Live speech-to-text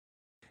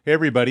Hey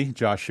everybody,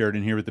 Josh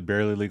Sheridan here with the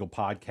Barely Legal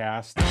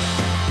Podcast. They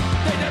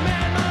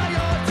demand my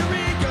alter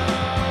ego,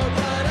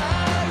 but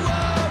I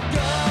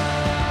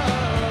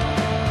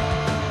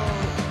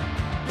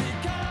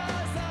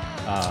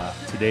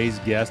won't go. Today's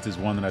guest is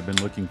one that I've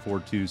been looking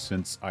forward to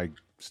since I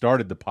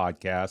started the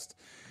podcast.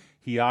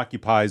 He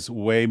occupies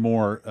way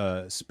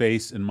more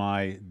space in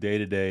my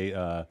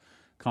day-to-day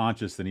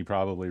conscious than he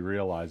probably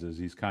realizes.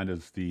 He's kind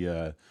of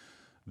the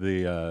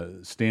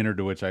standard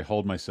to which I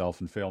hold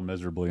myself and fail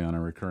miserably on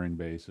a recurring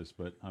basis.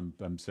 But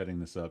I'm setting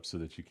this up so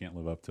that you can't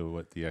live up to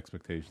what the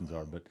expectations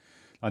are. But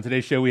on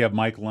today's show, we have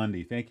Mike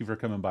Lundy. Thank you for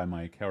coming by,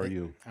 Mike. How are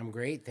you? I'm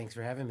great. Thanks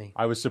for having me.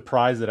 I was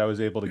surprised that I was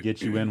able to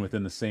get you in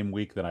within the same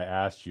week that I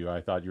asked you.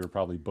 I thought you were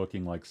probably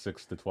booking like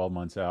 6 to 12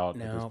 months out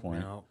at this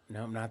point.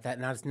 No, not that.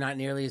 Not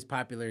nearly as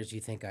popular as you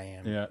think I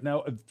am. Yeah.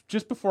 Now,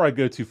 just before I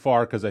go too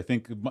far, because I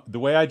think the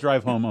way I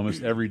drive home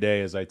almost every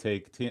day is I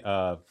take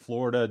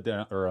Florida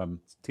down, or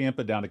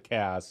Tampa down to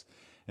Cass,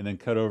 and then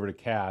cut over to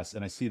Cass,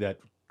 and I see that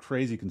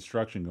crazy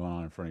construction going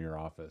on in front of your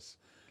office.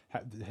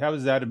 How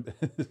is that?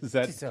 Is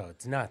that So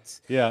it's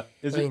nuts. yeah?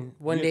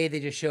 One day they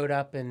just showed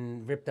up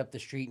and ripped up the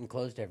street and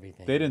closed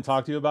everything. They didn't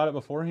talk to you about it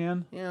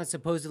beforehand?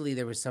 Supposedly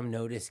there was some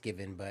notice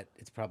given, but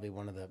it's probably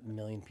one of the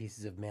million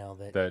pieces of mail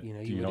that you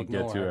you would don't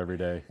ignore, get to every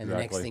day. And the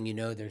next thing you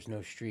know, there's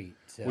no street.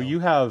 So. Well, you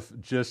have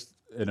just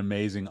an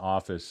amazing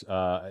office,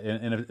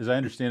 and as I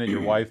understand it,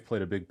 your wife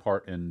played a big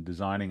part in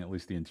designing at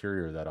least the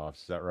interior of that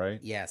office. Is that right?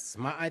 Yes,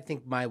 I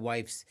think my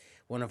wife's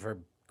one of her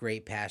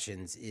great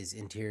passions is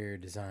interior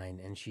design,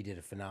 and she did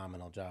a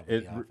phenomenal job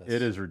with the office.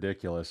 It is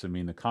ridiculous. I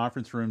mean, the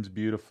conference room's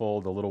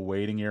beautiful. The little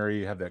waiting area,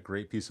 you have that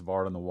great piece of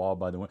art on the wall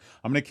by the way.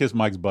 I'm going to kiss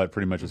Mike's butt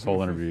pretty much this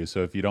whole interview.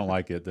 So if you don't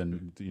like it,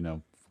 then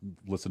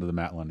listen to the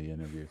Matt Lundy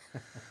interview.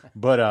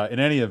 But in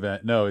any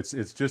event, no, it's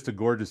just a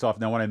gorgeous office.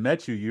 Now, when I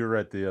met you, you were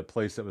at the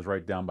place that was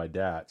right down by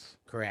Dat's.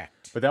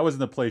 Correct. But that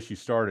wasn't the place you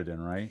started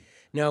in, right?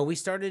 No, we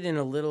started in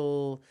a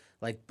little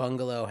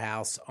bungalow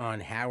house on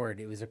Howard.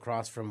 It was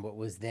across from what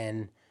was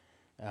then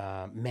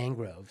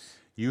Mangroves.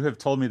 You have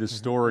told me the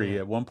story.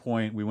 At one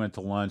point, we went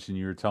to lunch, and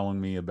you were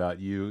telling me about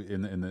you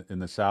in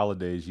the salad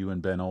days. You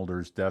and Ben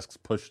Older's desks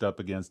pushed up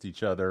against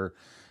each other,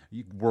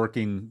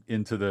 working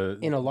in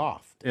a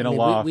loft.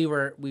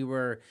 We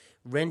were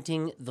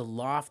renting the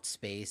loft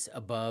space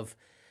above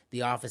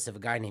the office of a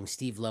guy named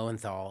Steve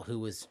Lowenthal, who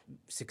was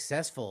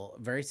successful,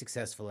 very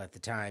successful at the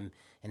time,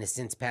 and has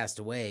since passed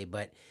away.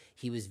 But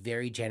he was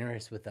very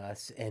generous with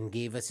us and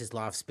gave us his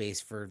loft space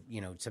for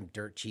some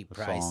dirt cheap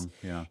price.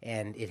 Yeah.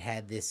 And it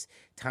had this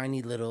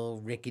tiny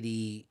little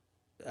rickety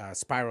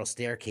spiral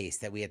staircase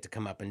that we had to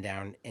come up and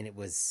down, and it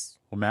was.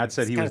 Well, Matt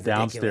said he was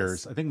downstairs.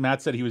 Ridiculous. I think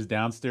Matt said he was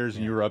downstairs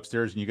and you were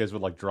upstairs, and you guys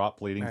would drop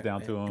pleadings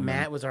down to him.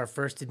 Matt was our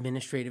first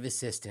administrative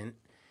assistant.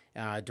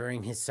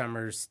 During his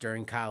summers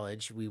during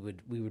college, we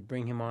would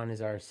bring him on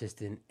as our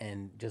assistant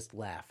and just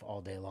laugh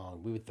all day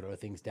long. We would throw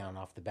things down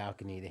off the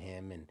balcony to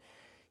him, and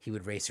he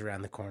would race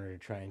around the corner to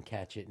try and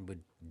catch it and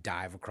would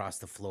dive across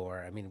the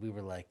floor. I mean, we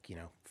were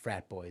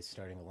frat boys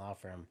starting a law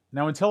firm.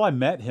 Now, until I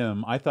met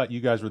him, I thought you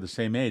guys were the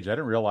same age. I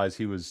didn't realize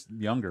he was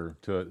younger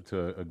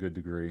to a good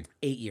degree.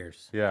 8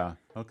 years. Yeah.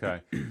 Okay.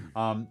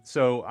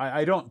 So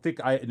I don't think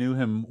I knew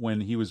him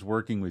when he was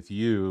working with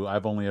you.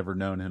 I've only ever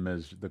known him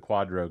as the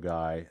Quadro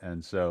guy,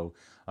 and so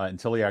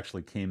until he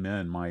actually came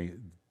in,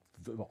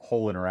 the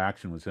whole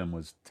interaction with him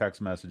was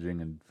text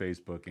messaging and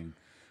Facebooking.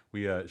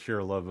 We share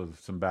a love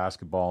of some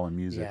basketball and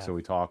music, so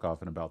we talk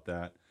often about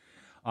that.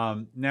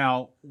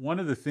 Now, one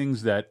of the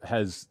things that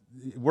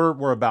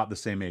we're about the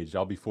same age.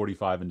 I'll be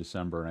 45 in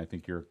December, and I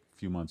think you're a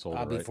few months older.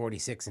 I'll be right?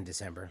 46 in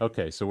December.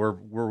 Okay, so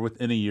we're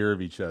within a year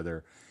of each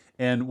other,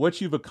 and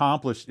what you've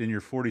accomplished in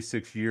your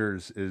 46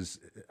 years is,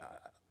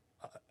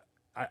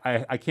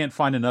 I can't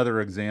find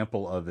another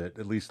example of it,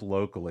 at least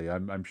locally.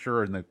 I'm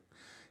sure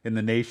in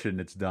the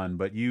nation it's done,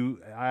 but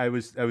I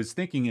was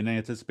thinking in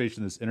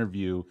anticipation of this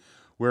interview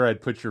where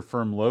I'd put your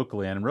firm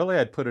locally, and really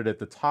I'd put it at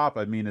the top.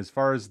 I mean, as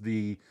far as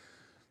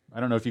I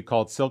don't know if you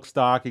call it silk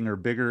stocking or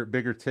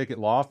bigger ticket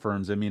law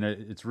firms. I mean,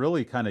 it's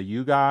really kind of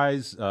you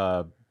guys,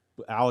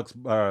 Alex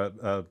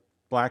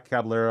Black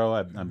Caballero.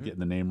 I'm getting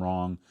the name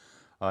wrong.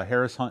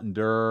 Harris Hunt and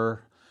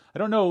Durr. I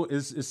don't know.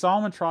 Is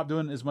Solomon Trop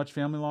doing as much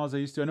family law as they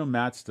used to? I know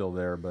Matt's still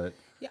there, but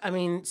yeah, I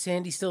mean,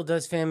 Sandy still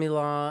does family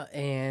law,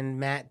 and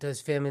Matt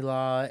does family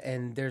law,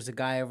 and there's a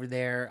guy over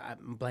there,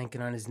 I'm blanking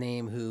on his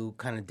name, who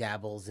kind of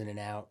dabbles in and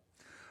out.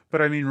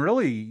 But I mean,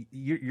 really,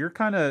 you're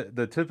kind of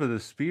the tip of the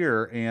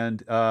spear,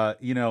 and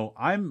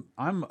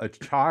I'm a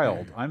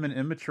child. I'm an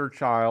immature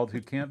child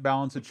who can't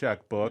balance a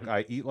checkbook.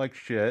 I eat like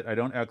shit. I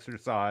don't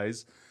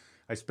exercise.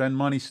 I spend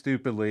money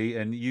stupidly,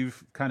 and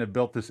you've kind of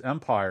built this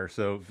empire.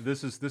 So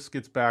this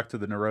gets back to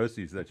the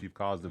neuroses that you've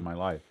caused in my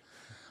life.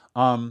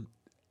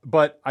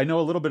 but I know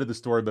a little bit of the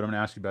story, but I'm going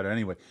to ask you about it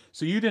anyway.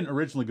 So you didn't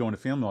originally go into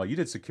family law. You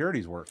did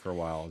securities work for a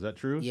while. Is that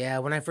true? Yeah,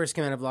 when I first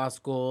came out of law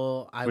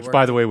school, I Which, worked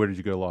by the way, where did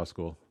you go to law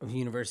school? at the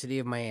University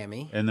of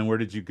Miami. And then where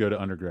did you go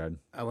to undergrad?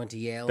 I went to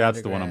Yale.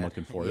 That's the one I'm undergrad.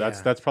 looking for. Yeah.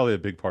 That's probably a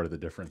big part of the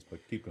difference, but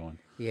keep going.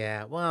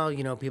 Yeah, well,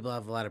 people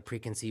have a lot of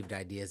preconceived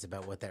ideas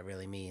about what that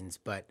really means,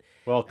 but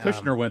Well,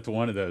 Kushner went to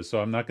one of those, so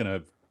I'm not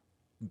going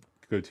to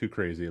go too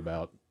crazy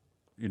about,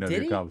 Did the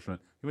he?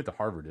 accomplishment. He went to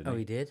Harvard, didn't oh, he?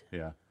 he did?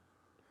 Yeah.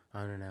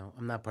 I don't know.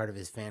 I'm not part of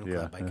his fan Yeah.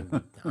 club, I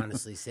can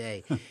honestly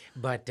say.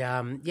 But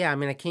yeah, I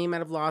mean, I came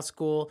out of law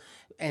school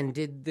and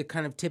did the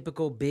kind of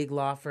typical big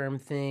law firm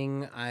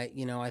thing. I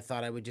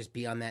thought I would just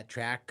be on that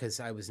track because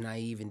I was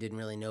naive and didn't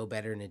really know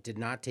better. And it did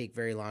not take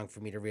very long for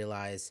me to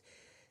realize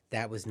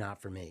that was not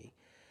for me.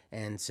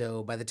 And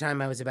so by the time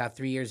I was about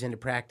 3 years into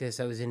practice,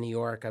 I was in New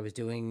York. I was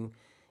doing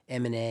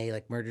M&A,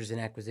 like mergers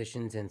and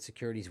acquisitions and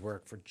securities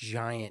work for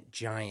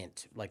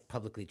giant, like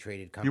publicly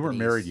traded companies. You weren't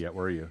married yet,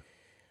 were you?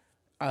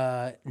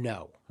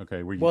 No.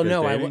 Okay. Were you Well, guys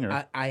no, dating,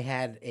 or? I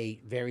had a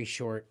very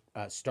short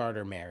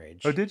starter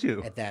marriage. Oh, did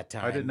you? At that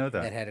time, I didn't know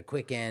that. That had a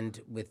quick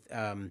end with,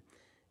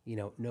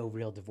 no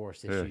real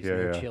divorce Yeah, issues, yeah,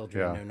 no yeah,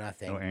 children, yeah. no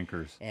nothing. No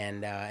anchors.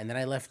 And then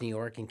I left New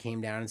York and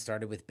came down and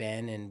started with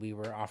Ben, and we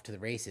were off to the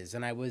races.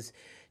 And I was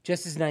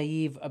just as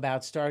naive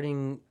about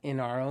starting in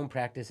our own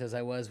practice as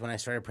I was when I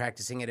started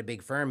practicing at a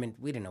big firm, and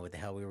we didn't know what the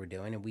hell we were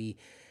doing, and we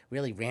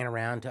really ran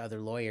around to other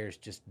lawyers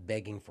just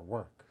begging for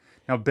work.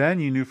 Now, Ben,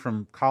 you knew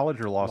from college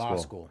or law school? Law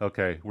school.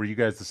 Okay. Were you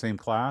guys the same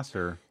class,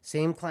 or?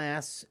 Same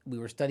class. We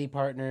were study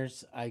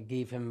partners. I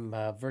gave him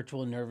a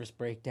virtual nervous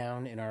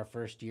breakdown in our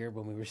first year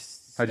when we were How'd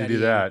studying. you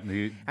do that?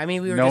 I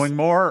mean, we were knowing just,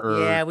 more, or?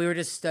 Yeah, we were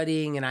just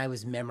studying, and I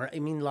was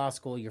law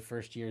school, your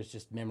first year is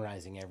just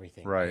memorizing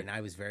everything. Right. And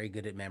I was very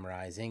good at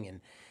memorizing,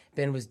 and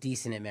Ben was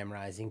decent at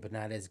memorizing, but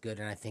not as good,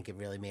 and I think it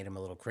really made him a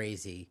little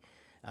crazy.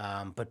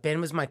 But Ben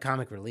was my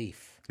comic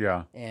relief.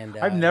 Yeah. And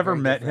I've never very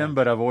good met him, friend.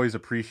 but I've always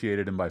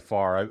appreciated him by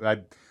far.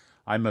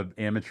 I'm an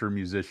amateur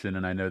musician,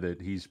 and I know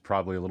that he's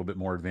probably a little bit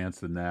more advanced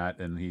than that,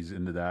 and he's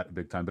into that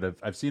big time. But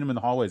I've seen him in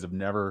the hallways. I've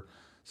never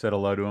said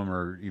hello to him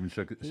or even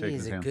shaken He's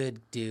his a hand.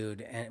 good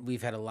dude, and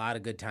we've had a lot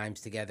of good times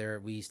together.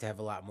 We used to have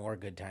a lot more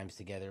good times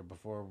together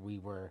before we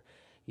were,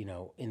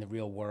 in the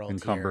real world.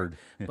 Encumbered.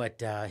 Here.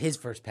 But his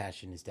first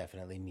passion is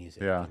definitely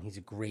music. Yeah. And he's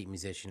a great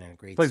musician and a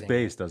great He plays singer.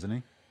 bass, doesn't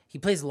he? He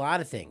plays a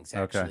lot of things,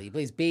 actually. Okay. He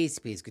plays bass, he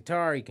plays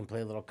guitar, he can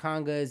play little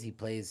congas, he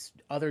plays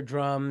other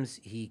drums,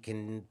 he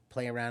can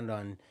play around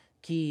on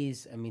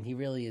keys. I mean, he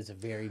really is a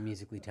very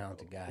musically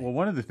talented guy. Well,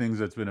 one of the things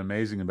that's been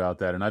amazing about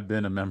that, and I've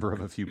been a member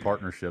of a few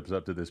partnerships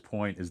up to this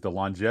point, is the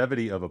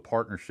longevity of a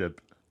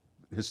partnership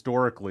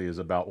historically is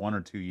about 1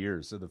 or 2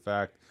 years. So the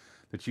fact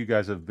that you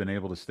guys have been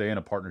able to stay in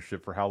a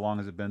partnership for how long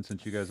has it been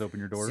since you guys opened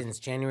your doors? Since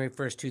January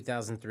 1st,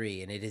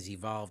 2003, and it has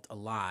evolved a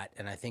lot.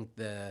 And I think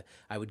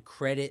I would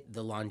credit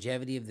the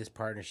longevity of this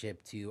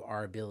partnership to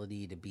our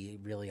ability to be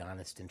really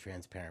honest and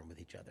transparent with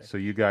each other. So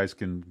you guys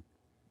can,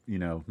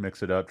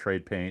 mix it up,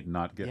 trade paint, and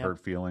not get Yep. hurt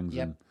feelings.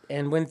 Yep.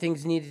 And when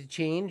things needed to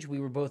change, we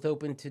were both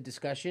open to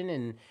discussion,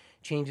 and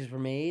changes were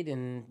made,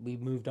 and we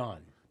moved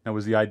on. Now,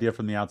 was the idea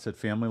from the outset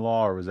family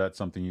law, or was that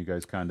something you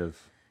guys kind of?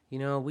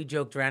 We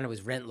joked around it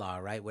was rent law,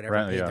 right? Whatever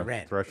Rent, paid yeah, the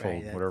rent. threshold,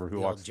 right? That's whatever, who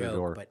the walks old through the joke.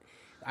 door. But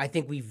I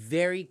think we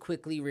very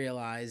quickly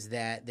realized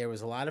that there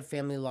was a lot of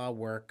family law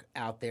work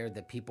out there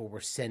that people were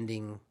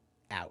sending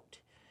out.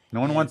 No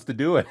one wants to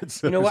do it.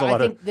 So You know there's what? a I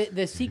lot of think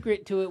the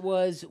secret to it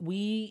was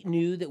we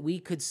knew that we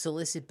could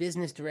solicit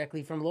business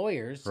directly from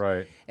lawyers,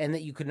 right. and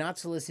that you could not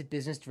solicit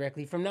business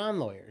directly from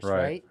non-lawyers,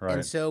 Right, right.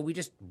 And so we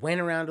just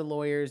went around to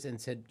lawyers and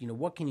said,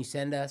 what can you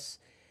send us?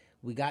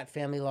 We got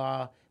family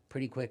law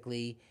pretty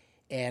quickly,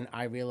 and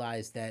I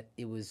realized that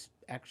it was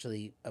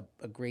actually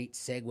a great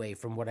segue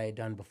from what I had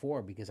done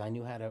before, because I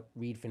knew how to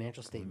read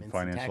financial statements,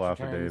 and Financial tax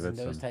returns, and affidavits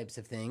those and- types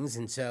of things,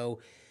 and so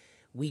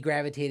we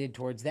gravitated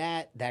towards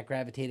that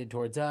gravitated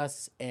towards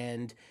us,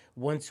 and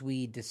once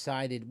we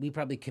decided, we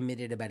probably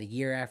committed about a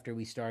year after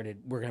we started,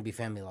 we're going to be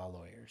family law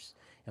lawyers.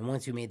 And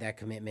once we made that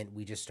commitment,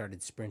 we just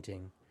started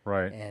sprinting,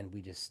 Right. and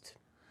we just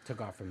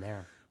took off from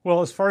there.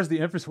 Well, as far as the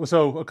emphasis,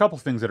 so a couple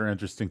things that are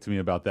interesting to me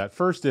about that.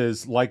 First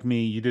is, like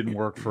me, you didn't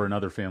work for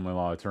another family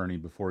law attorney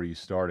before you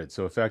started.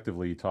 So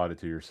effectively, you taught it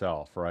to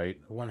yourself, right?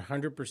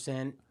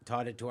 100%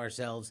 taught it to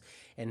ourselves,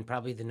 and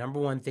probably the number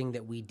one thing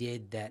that we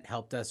did that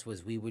helped us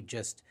was we would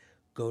just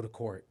go to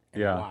court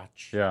and Yeah.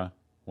 watch. Yeah.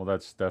 Well,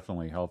 that's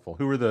definitely helpful.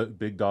 Who were the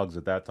big dogs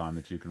at that time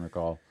that you can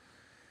recall?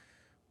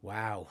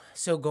 Wow.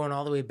 So going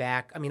all the way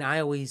back, I mean, I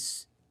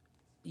always,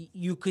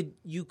 you could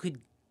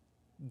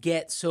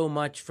get so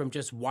much from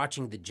just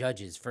watching the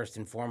judges first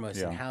and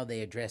foremost, and Yeah. how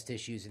they addressed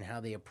issues and how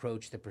they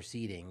approached the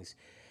proceedings.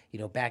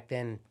 Back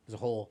then it was a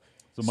whole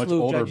It's a much slew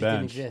of older judges didn't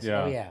bench. exist.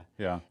 Yeah. Oh yeah.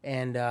 Yeah.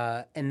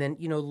 And then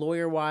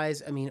lawyer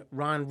wise, I mean,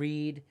 Ron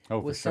Reed Oh,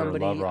 for was sure.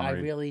 somebody Love Ron I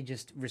Reed. really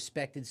just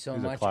respected so He's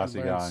a much. I classy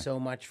learned guy. so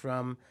much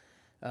from.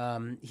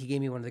 He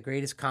gave me one of the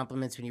greatest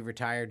compliments when he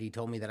retired. He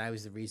told me that I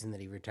was the reason that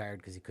he retired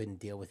because he couldn't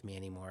deal with me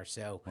anymore.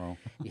 So, Well,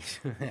 I'm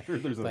sure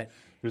but-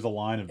 there's a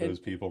line of those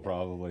people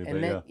probably. and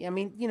But then, yeah, I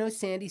mean,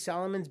 Sandy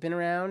Solomon's been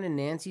around and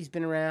Nancy's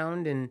been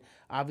around. And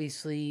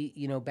obviously,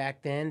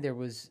 back then there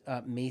was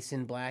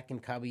Mason Black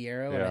and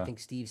Caballero. And I Yeah. think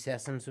Steve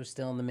Sessoms was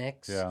still in the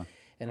mix. yeah.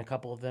 And a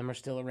couple of them are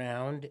still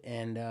around.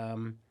 And Did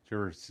you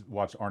ever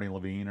watch Arnie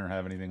Levine or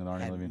have anything with Arnie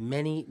had Levine?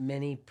 many,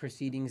 many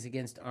proceedings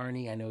against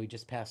Arnie. I know he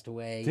just passed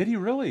away. Did he He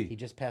really?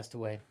 just passed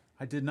away.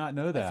 I did not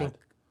know that. I think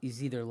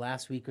he's either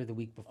last week or the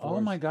week before. Oh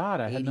my God,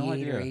 I had no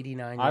 88 idea. or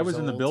 89 I years was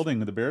in the old. building,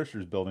 the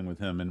Barristers building with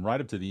him, and right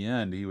up to the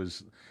end, he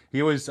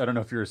always, I don't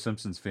know if you're a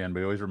Simpsons fan, but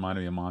he always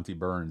reminded me of Monty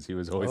Burns. He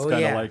was always Oh, kind of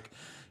yeah. like,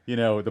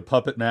 the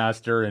puppet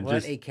master and What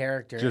just a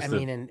character! just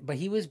But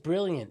he was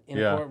brilliant in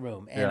Yeah, a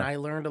courtroom, and yeah. I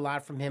learned a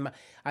lot from him.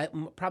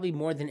 Probably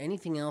more than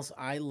anything else,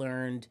 I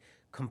learned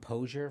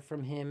composure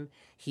from him.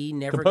 He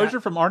never composure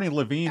got, from Arnie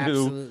Levine,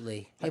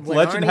 absolutely. who And when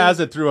legend Arnie- has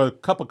it threw a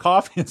cup of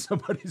coffee in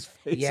somebody's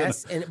face.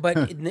 Yes, but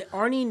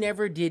Arnie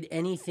never did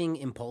anything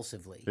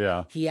impulsively.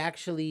 Yeah. He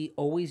actually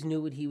always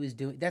knew what he was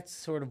doing. That's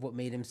sort of what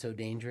made him so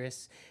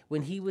dangerous.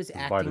 When he was by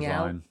acting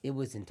out, design. it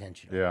was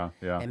intentional.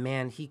 Yeah. And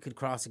man, he could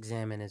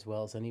cross-examine as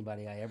well as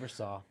anybody I ever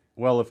saw.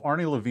 Well, if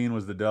Arnie Levine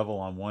was the devil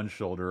on one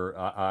shoulder,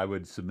 I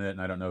would submit,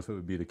 and I don't know if it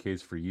would be the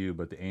case for you,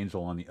 but the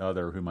angel on the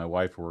other, who my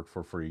wife worked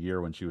for a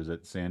year when she was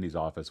at Sandy's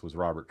office, was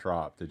Robert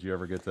Trop. Did you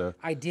ever get to?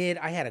 I did.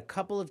 I had a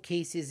couple of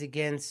cases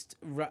against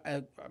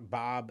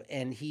Bob,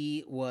 and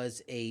he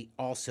was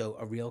also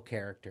a real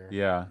character.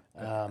 Yeah.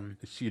 Um,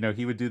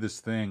 He would do this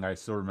thing. I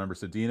still remember.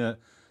 So Dina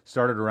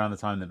started around the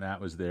time that Matt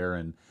was there,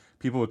 and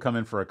people would come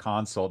in for a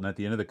consult. And at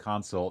the end of the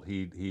consult,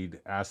 he'd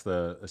ask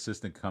the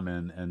assistant to come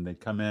in, and they'd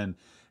come in and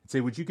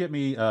say, "Would you get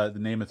me the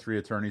name of 3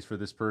 attorneys for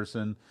this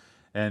person?"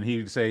 And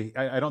he'd say,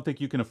 I don't think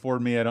you can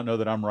afford me. I don't know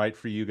that I'm right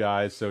for you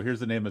guys. So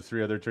here's the name of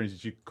 3 other attorneys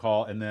that you could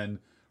call. And then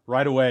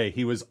right away,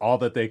 he was all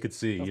that they could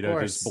see. Of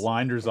Just course.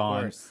 blinders Of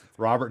on. course.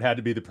 Robert had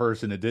to be the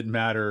person. It didn't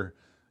matter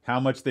how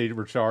much they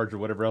were charged or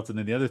whatever else. And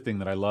then the other thing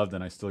that I loved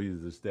and I still use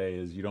to this day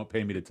is you don't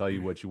pay me to tell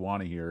you what you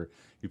want to hear.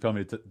 You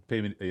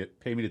pay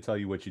me to tell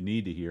you what you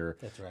need to hear.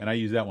 That's right. And I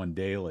use that one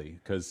daily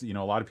because, a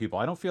lot of people,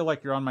 I don't feel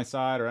like you're on my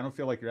side or I don't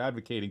feel like you're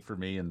advocating for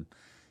me. And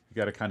you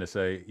got to kind of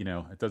say,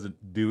 it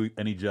doesn't do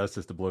any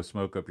justice to blow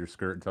smoke up your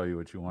skirt and tell you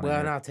what you want Well, to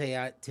and hear. I'll tell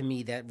you, to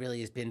me, that really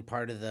has been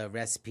part of the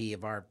recipe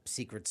of our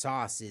secret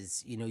sauce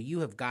is, you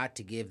have got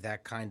to give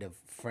that kind of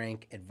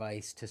frank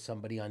advice to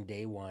somebody on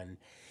day one.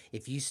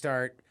 If you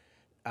start,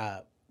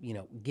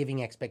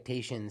 giving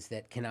expectations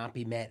that cannot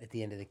be met at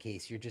the end of the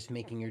case, you're just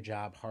making your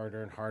job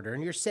harder and harder.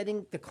 And you're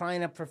setting the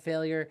client up for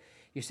failure.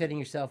 You're setting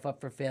yourself up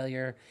for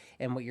failure.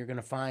 And what you're going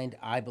to find,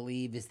 I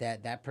believe, is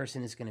that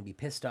person is going to be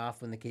pissed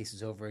off when the case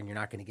is over and you're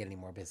not going to get any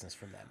more business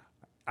from them.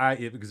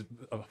 Because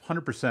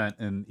 100%,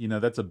 and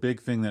that's a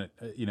big thing that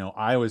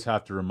I always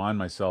have to remind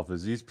myself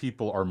is these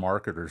people are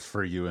marketers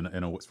for you in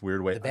a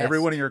weird way. The best. Every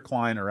one of your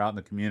client are out in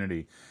the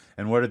community,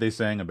 and what are they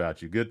saying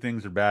about you? Good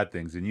things or bad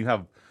things? And you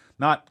have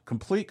not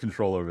complete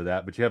control over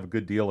that, but you have a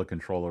good deal of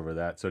control over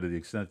that. So to the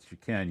extent that you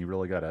can, you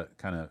really got to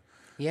kind of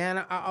Yeah,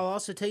 and I'll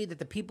also tell you that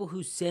the people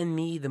who send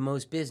me the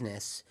most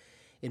business,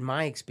 in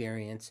my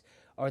experience,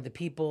 are the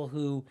people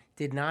who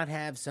did not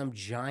have some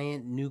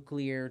giant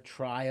nuclear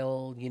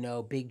trial,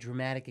 big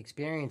dramatic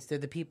experience. They're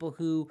the people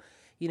who,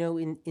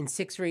 in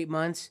 6 or 8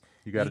 months,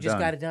 You got it just done.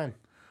 got it done.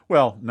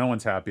 Well, no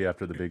one's happy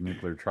after the big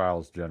nuclear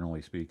trials,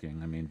 generally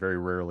speaking. I mean, very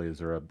rarely is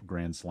there a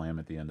grand slam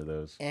at the end of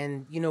those.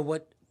 And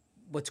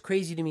what's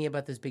crazy to me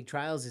about those big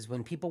trials is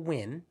when people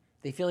win,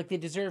 they feel like they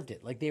deserved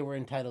it, like they were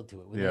entitled to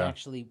it. When they Yeah.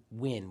 actually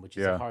win, which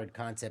is Yeah. a hard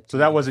concept. So to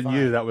that wasn't define.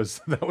 you. That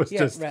was Yeah,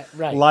 just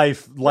right.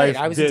 life. Right,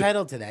 I was did-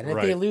 entitled to that, and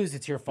if they Right. lose,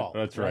 it's your fault.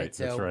 That's right. That's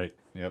So- right.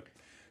 Yep.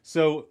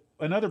 So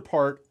another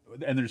part,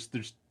 and there's,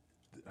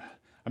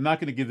 I'm not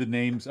going to give the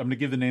names. I'm going to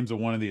give the names of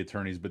one of the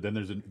attorneys, but then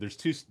there's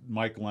 2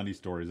 Mike Lundy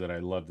stories that I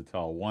love to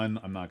tell. One,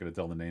 I'm not going to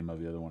tell the name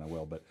of. The other one I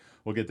will, but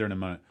we'll get there in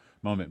a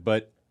moment.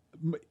 But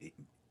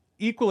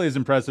equally as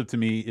impressive to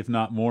me, if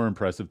not more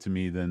impressive to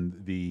me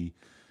than the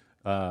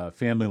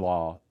family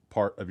law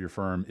part of your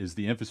firm is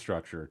the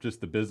infrastructure,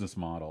 just the business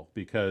model,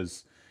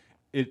 because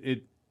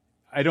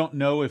I don't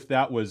know if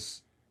that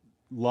was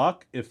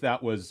luck, if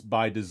that was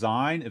by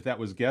design, if that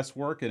was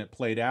guesswork and it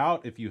played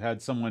out, if you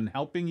had someone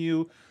helping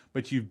you,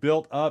 but you've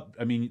built up,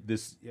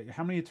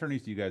 how many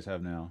attorneys do you guys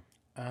have now?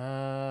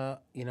 I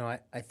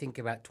think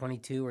about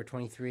 22 or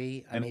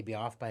 23. I may be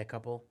off by a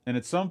couple. And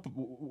at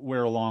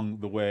somewhere along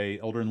the way,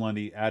 Elder and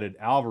Lundy added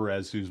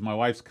Alvarez, who's my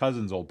wife's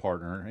cousin's old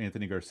partner,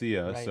 Anthony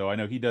Garcia. Right. So I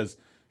know he does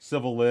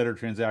civil lit or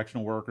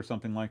transactional work or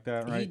something like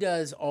that, right? He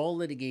does all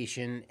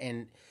litigation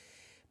and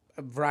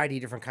a variety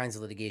of different kinds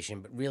of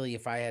litigation. But really,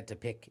 if I had to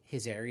pick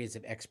his areas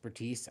of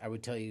expertise, I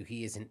would tell you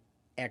he is an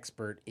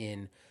expert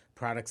in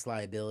products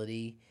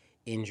liability,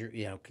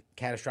 injury,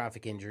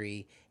 catastrophic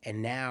injury,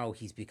 and now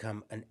he's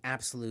become an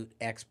absolute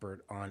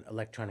expert on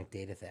electronic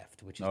data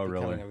theft, which is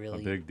becoming a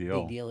really big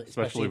deal,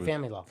 especially in with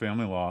family law.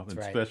 Family law, and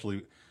right.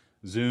 especially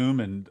Zoom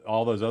and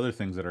all those other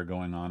things that are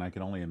going on. I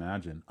can only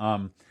imagine.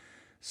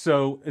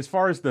 So as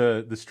far as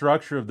the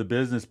structure of the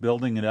business,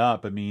 building it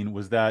up, I mean,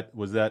 was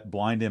that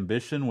blind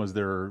ambition? Was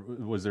there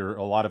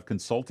a lot of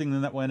consulting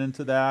that went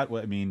into that?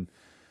 I mean,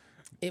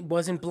 It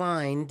wasn't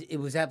blind. It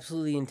was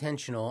absolutely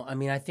intentional. I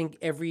mean, I think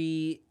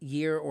every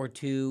year or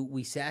two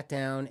we sat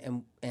down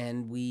and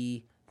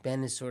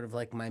Ben is sort of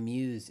like my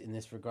muse in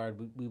this regard.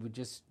 We would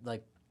just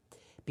like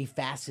be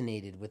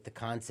fascinated with the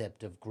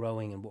concept of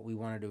growing and what we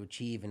wanted to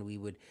achieve, and we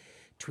would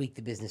tweak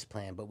the business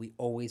plan. But we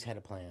always had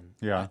a plan.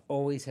 Yeah. I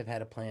always have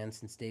had a plan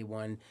since day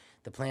one.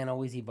 The plan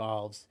always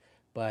evolves.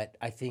 But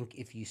I think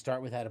if you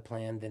start without a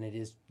plan, then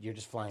you're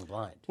just flying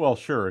blind. well,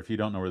 sure, if you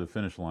don't know where the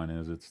finish line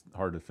is, it's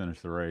hard to finish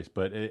the race.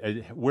 But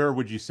where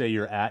would you say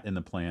you're at in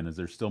the plan? Is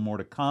there still more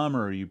to come,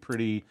 or are you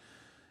pretty?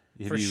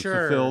 Have For you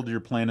sure. fulfilled your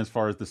plan as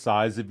far as the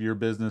size of your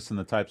business and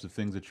the types of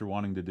things that you're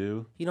wanting to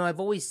do? You know, I've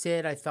always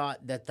said I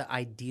thought that the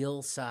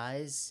ideal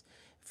size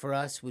for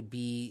us would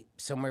be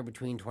somewhere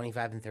between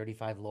 25 and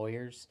 35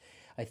 lawyers.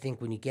 I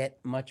think when you get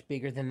much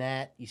bigger than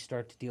that, you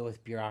start to deal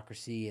with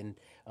bureaucracy and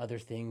other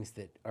things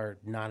that are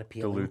not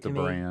appealing Dilute to the me.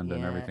 brand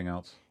and Yeah. everything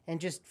else. And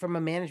just from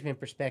a management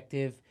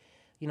perspective,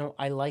 you know,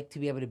 I like to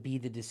be able to be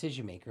the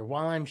decision maker.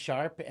 While I'm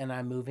sharp and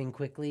I'm moving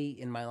quickly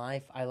in my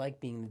life, I like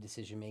being the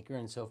decision maker,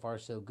 and so far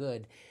so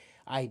good.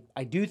 I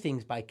do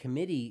things by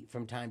committee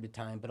from time to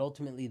time, but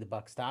ultimately the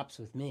buck stops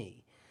with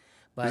me.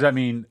 But Does that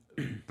mean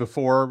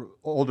before,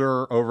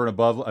 older, over and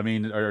above? I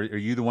mean, are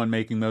you the one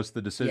making most of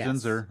the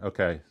decisions, Yes. or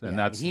okay? And yeah,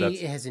 that's he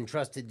has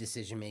entrusted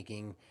decision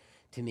making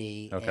to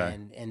me, Okay.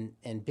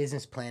 and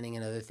business planning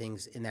and other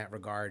things in that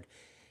regard.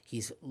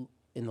 He's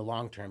in the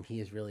long term, he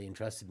has really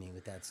entrusted me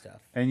with that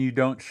stuff. and you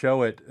don't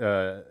show it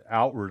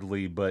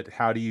outwardly, but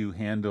how do you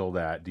handle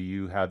that? Do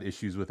you have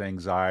issues with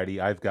anxiety?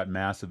 I've got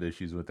massive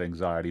issues with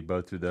anxiety,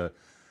 both through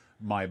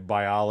my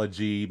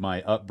biology,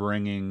 my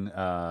upbringing,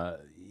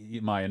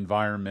 my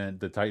environment,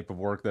 the type of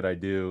work that I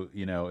do.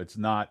 You know, it's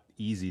not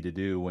easy to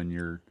do when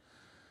you're.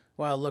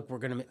 Well, look, we're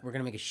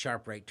gonna make a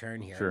sharp right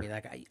turn here. Sure. I mean,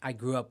 like I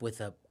grew up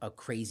with a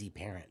crazy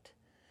parent,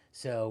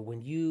 so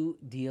when you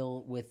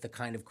deal with the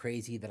kind of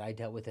crazy that I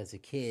dealt with as a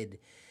kid,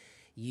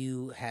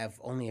 you have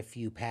only a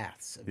few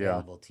paths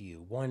available to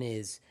you. One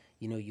is,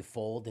 you know, you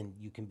fold and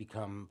you can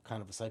become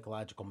kind of a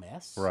psychological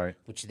mess, Right.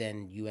 which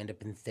then you end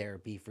up in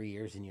therapy for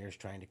years and years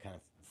trying to kind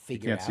of You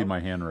figure can't out. see my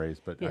hand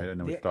raised, but I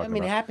know what you're talking I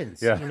mean, about. it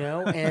happens, Yeah. you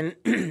know, and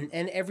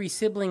and every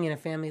sibling in a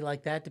family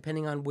like that,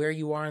 depending on where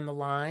you are in the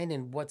line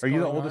and what's Are going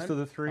you on. the oldest of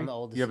the three? I'm the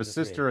oldest You have a of the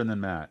three. sister and then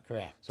Matt.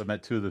 Correct. So I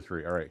met two of the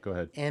three. All right, go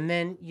ahead. And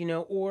then, you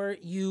know, or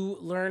you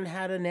learn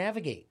how to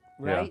navigate,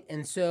 right?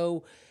 And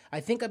so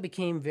I think I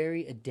became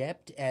very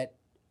adept at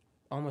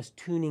almost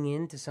tuning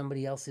in to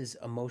somebody else's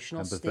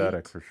emotional Empathetic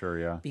state for sure.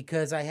 Yeah.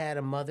 because I had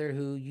a mother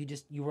who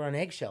you were on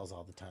eggshells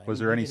all the time. Was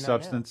You there any did not know.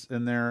 substance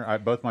in there?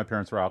 Both my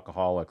parents were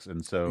alcoholics,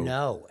 and so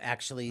No,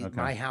 actually, Okay.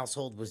 my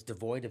household was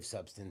devoid of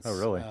substance. Oh,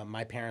 really?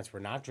 My parents were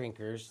not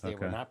drinkers. They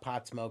were Okay. not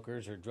pot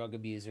smokers or drug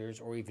abusers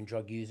or even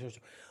drug users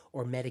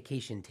or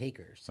medication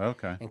takers.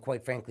 okay. And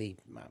quite frankly,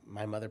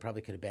 my mother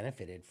probably could have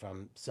benefited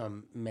from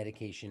some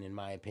medication, in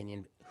my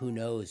opinion. Who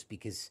knows?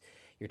 Because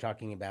you're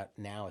talking about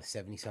now a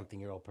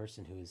 70-something-year-old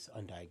person who is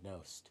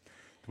undiagnosed.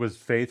 Was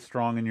faith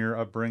strong in your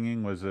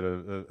upbringing? Was it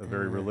a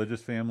very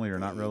religious family, or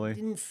not really?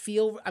 Didn't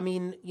feel. I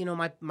mean, you know,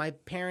 my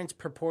parents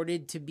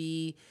purported to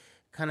be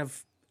kind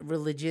of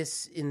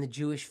religious in the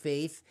Jewish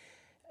faith.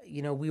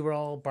 You know, we were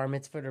all bar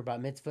mitzvahed or bat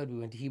mitzvahed. We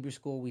went to Hebrew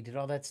school. We did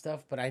all that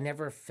stuff, but I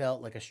never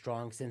felt like a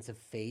strong sense of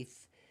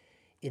faith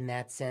in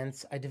that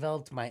sense. I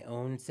developed my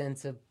own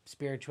sense of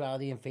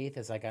spirituality and faith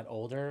as I got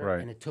older, Right.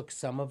 and it took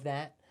some of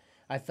that.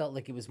 I felt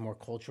like it was more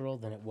cultural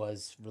than it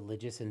was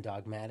religious and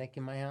dogmatic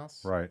in my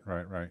house. Right.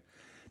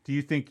 Do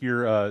you think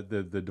your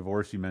the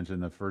divorce you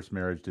mentioned, the first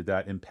marriage, did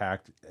that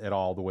impact at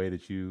all the way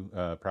that you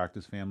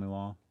practice family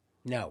law?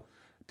 No.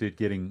 Did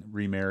getting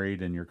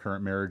remarried and your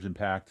current marriage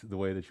impact the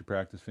way that you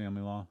practice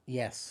family law?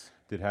 Yes.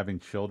 Did having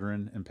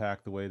children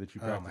impact the way that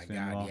you Oh practice my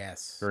family God, law?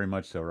 yes. Very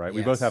much so, right?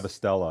 We both Yes. have a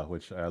Stella,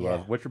 which I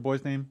love. Yeah. What's your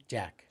boy's name?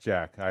 Jack.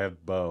 Jack. I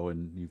have Bo,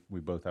 and we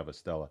both have a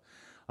Stella.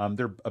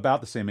 They're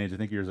about the same age. I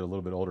think yours are a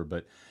little bit older.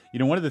 But, you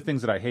know, one of the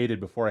things that I hated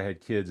before I had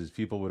kids is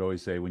people would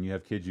always say, when you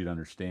have kids, you'd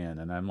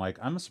understand. And I'm like,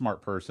 I'm a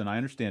smart person. I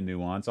understand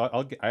nuance. I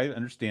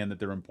understand that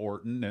they're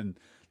important and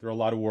they're a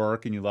lot of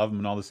work and you love them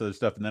and all this other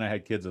stuff. And then I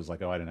had kids. I was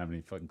like, oh, I didn't have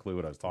any fucking clue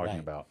what I was talking Right.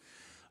 about.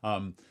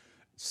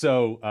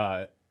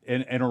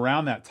 And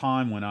around that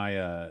time when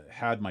I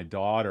had my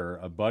daughter,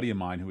 a buddy of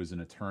mine who was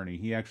an attorney,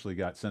 he actually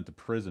got sent to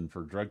prison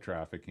for drug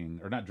trafficking,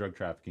 or not drug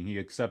trafficking. He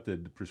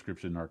accepted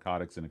prescription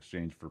narcotics in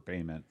exchange for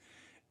payment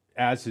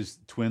as his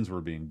twins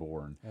were being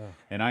born.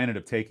 And I ended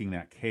up taking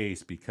that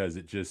case because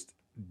it just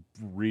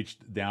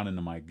reached down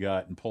into my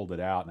gut and pulled it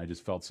out. And I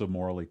just felt so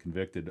morally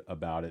convicted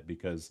about it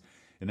because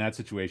in that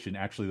situation,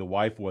 actually the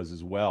wife was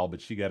as well, but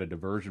she got a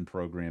diversion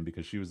program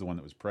because she was the one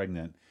that was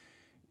pregnant.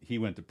 He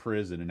went to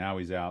prison and now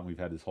he's out and we've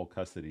had this whole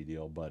custody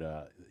deal.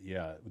 But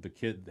yeah,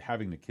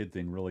 having the kid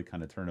thing really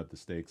kind of turned up the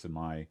stakes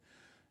in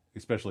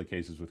especially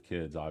cases with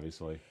kids,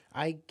 obviously.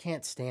 I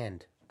can't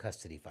stand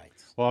custody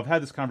fights. Well, I've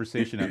had this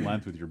conversation at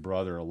length with your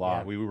brother a lot.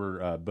 Yeah. We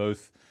were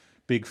both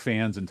big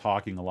fans and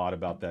talking a lot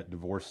about that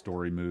Divorce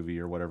Story movie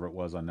or whatever it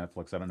was on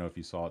Netflix. I don't know if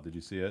you saw it. Did you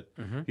see it?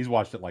 He's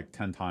watched it like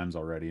 10 times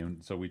already,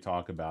 and so we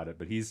talk about it.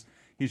 But he's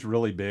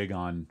really big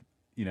on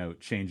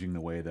changing the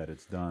way that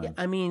it's done. Yeah,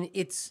 I mean,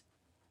 it's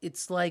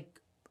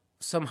like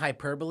some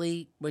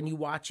hyperbole when you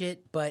watch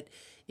it, but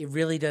it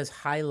really does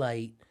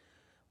highlight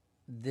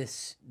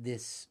this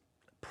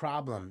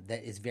problem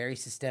that is very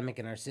systemic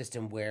in our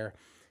system, where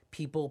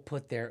people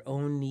put their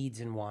own needs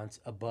and wants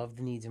above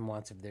the needs and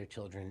wants of their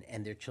children,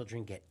 and their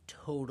children get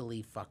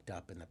totally fucked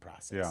up in the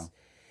process. Yeah.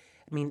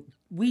 I mean,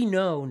 we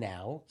know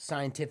now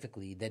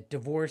scientifically that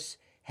divorce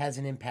has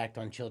an impact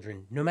on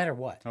children no matter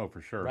what. Oh,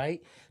 for sure.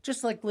 Right?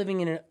 Just like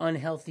living in an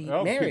unhealthy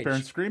Oh, marriage.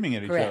 parents screaming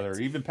at each Correct. other,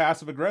 even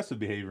passive aggressive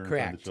behavior in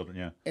front of Correct. the children.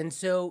 Yeah. And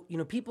so,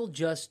 people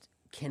just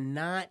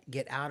cannot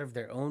get out of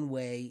their own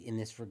way in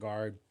this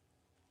regard.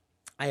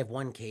 I have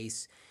one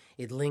case.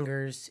 It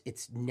lingers.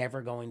 It's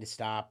never going to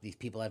stop. These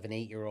people have an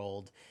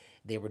 8-year-old.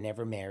 They were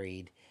never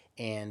married.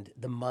 And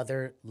the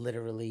mother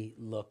literally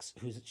looks,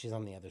 she's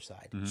on the other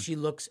side. Mm-hmm. She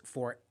looks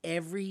for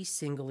every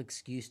single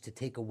excuse to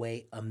take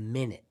away a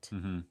minute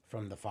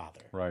from the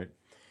father. Right.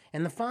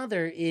 And the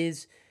father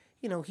is,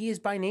 he is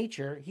by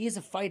nature, he is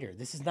a fighter.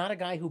 This is not a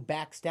guy who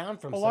backs down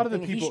from A something. lot of the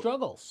people He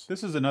struggles.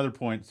 This is another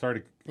point.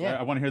 Sorry to. Yeah.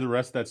 I want to hear the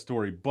rest of that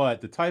story.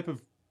 But the type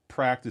of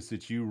practice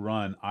that you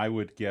run, I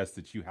would guess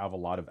that you have a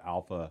lot of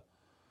alpha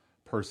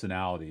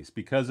personalities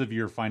because of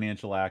your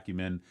financial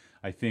acumen.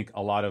 I think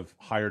a lot of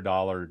higher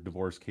dollar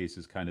divorce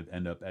cases kind of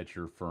end up at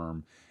your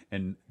firm.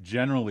 And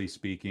generally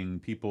speaking,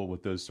 people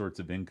with those sorts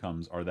of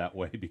incomes are that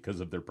way because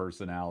of their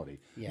personality.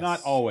 Yes.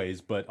 Not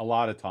always, but a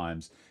lot of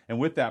times. And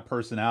with that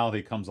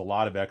personality comes a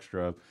lot of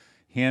extra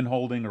hand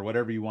holding or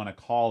whatever you want to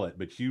call it.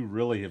 But you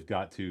really have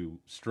got to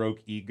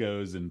stroke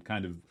egos and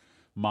kind of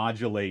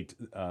modulate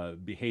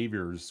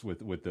behaviors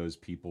with those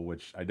people,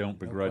 which I don't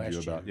begrudge you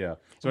question. about. Yeah.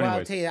 So Well,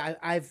 anyways, I'll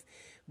tell you,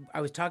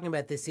 I was talking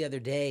about this the other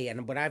day,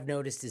 and what I've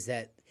noticed is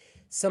that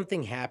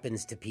something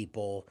happens to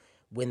people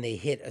when they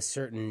hit a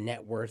certain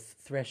net worth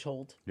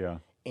threshold. yeah.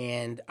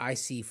 And I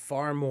see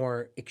far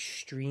more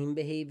extreme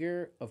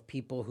behavior of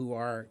people who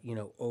are,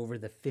 over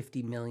the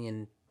 $50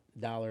 million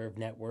of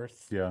net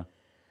worth Yeah.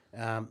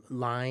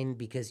 line,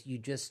 because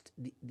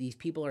these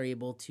people are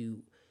able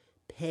to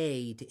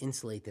pay to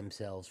insulate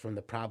themselves from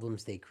the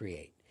problems they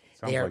create.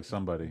 Sounds They are- like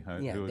somebody.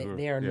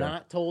 They are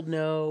not told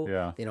no.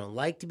 Yeah. They don't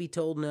like to be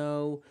told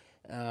no.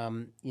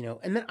 And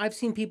then I've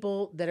seen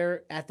people that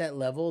are at that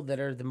level that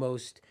are the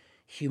most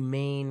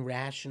humane,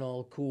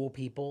 rational, cool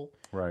people.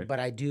 Right. But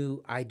I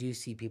do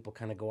see people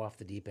kind of go off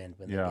the deep end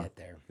when they get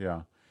there.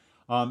 Yeah.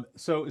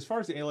 So as far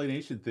as the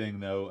alienation thing,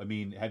 though, I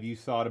mean, have you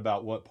thought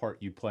about what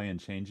part you play in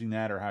changing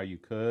that, or how you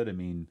could? I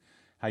mean,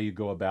 how you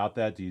go about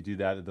that? Do you do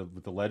that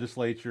with the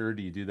legislature?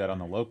 Do you do that on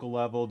the local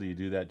level? Do you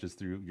do that just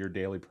through your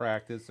daily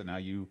practice and how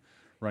you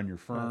run your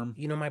firm?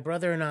 My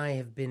brother and I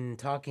have been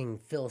talking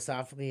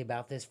philosophically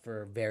about this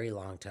for a very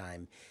long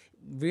time.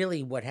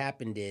 Really, what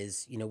happened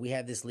is, we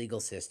have this legal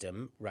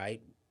system,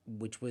 right,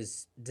 which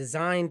was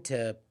designed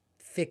to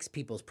fix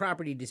people's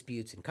property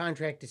disputes and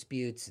contract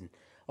disputes and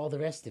all the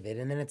rest of it.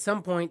 And then at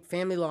some point,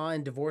 family law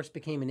and divorce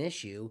became an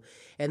issue,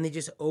 and they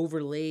just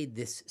overlaid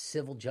this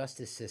civil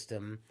justice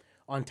system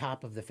on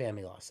top of the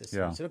family law system.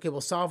 Yeah. So, okay, we'll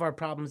solve our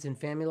problems in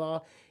family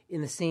law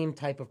in the same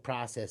type of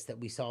process that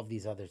we solve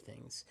these other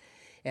things.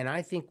 And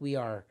I think we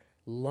are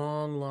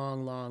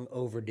long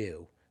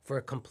overdue for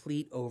a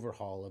complete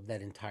overhaul of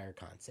that entire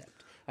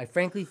concept. I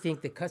frankly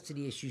think the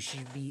custody issue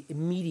should be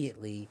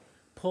immediately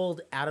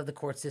pulled out of the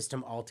court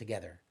system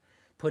altogether,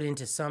 put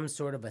into some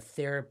sort of a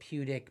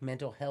therapeutic,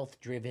 mental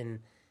health-driven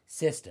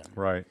system,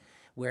 Right.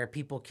 where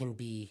people can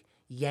be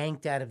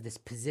yanked out of this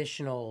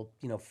positional,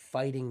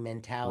 fighting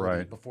mentality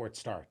Right. before it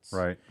starts.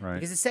 Right. Right.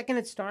 Because the second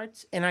it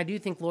starts, and I do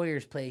think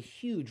lawyers play a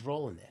huge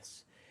role in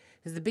this,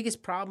 because the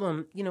biggest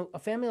problem, a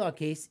family law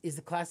case is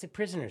the classic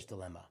prisoner's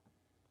dilemma,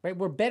 right?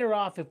 We're better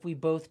off if we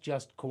both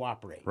just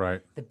cooperate.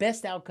 Right. The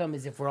best outcome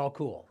is if we're all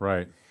cool.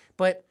 Right.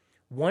 But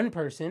one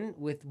person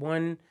with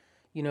one,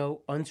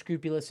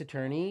 unscrupulous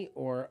attorney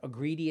or a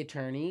greedy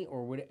attorney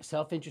or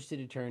self-interested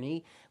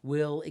attorney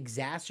will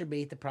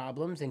exacerbate the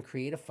problems and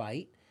create a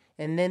fight.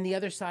 And then the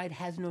other side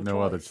has no choice.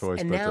 No other choice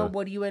And but now to-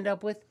 what do you end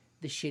up with?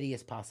 The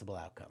shittiest possible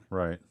outcome.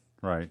 Right.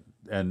 Right.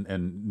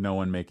 And no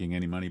one making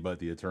any money but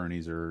the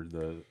attorneys or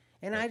the.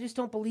 And I just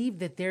don't believe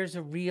that there's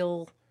a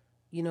real,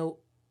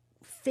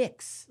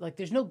 fix. Like,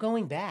 there's no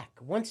going back.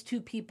 Once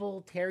two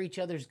people tear each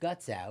other's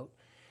guts out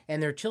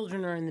and their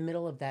children are in the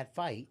middle of that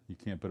fight, You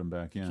can't put them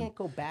back in. you can't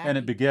go back. And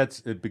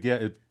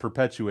it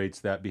perpetuates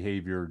that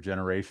behavior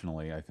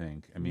generationally, I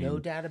think. I mean, no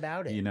doubt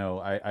about it.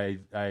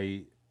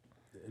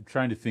 I'm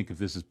trying to think if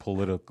this is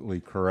politically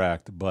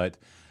correct, but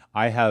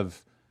I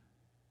have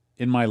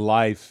in my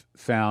life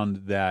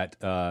found that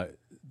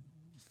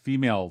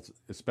females,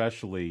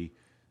 especially,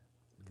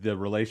 the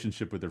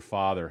relationship with their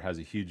father has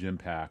a huge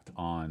impact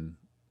on,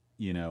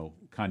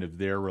 kind of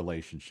their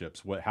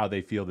relationships, how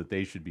they feel that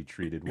they should be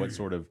treated, what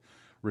sort of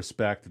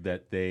respect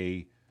that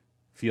they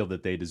feel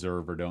that they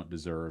deserve or don't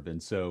deserve.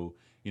 And so,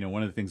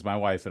 one of the things my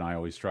wife and I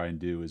always try and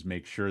do is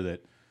make sure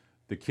that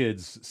the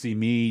kids see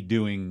me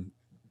doing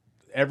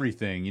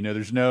everything.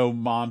 There's no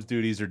mom's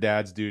duties or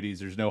dad's duties.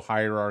 There's no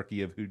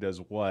hierarchy of who does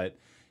what.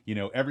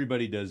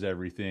 Everybody does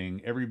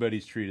everything.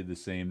 Everybody's treated the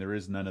same. There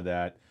is none of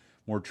that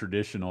more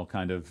traditional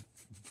kind of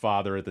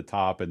father at the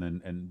top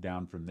and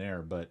down from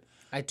there. But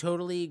I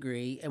totally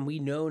agree. And we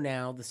know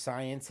now, the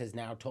science has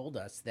now told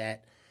us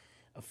that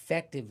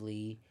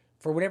effectively,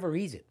 for whatever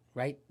reason,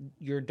 right,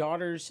 your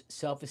daughter's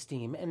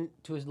self-esteem, and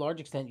to a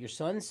large extent your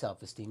son's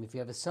self-esteem, if you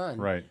have a son,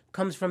 right,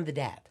 comes from the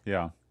dad.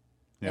 yeah.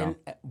 And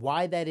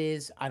why that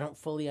is, I don't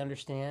fully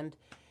understand,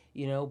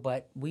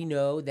 but we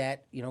know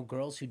that,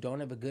 girls who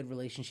don't have a good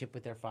relationship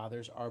with their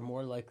fathers are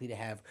more likely to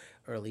have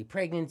early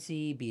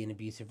pregnancy, be in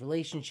abusive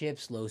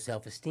relationships, low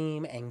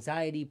self-esteem,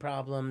 anxiety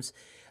problems.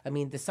 I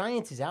mean, the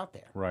science is out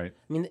there. Right.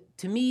 I mean,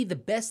 to me, the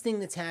best thing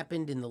that's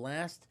happened in the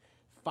last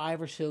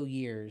 5 or so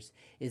years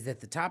is that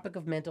the topic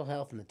of mental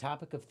health and the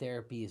topic of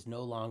therapy is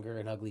no longer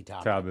an ugly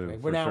topic. Taboo, Right?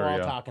 for We're now sure, all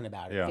yeah. talking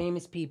about it. Yeah.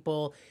 Famous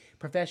people,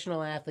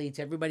 professional athletes,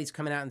 everybody's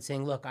coming out and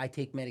saying, look, I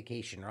take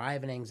medication, or I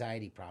have an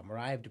anxiety problem, or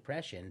I have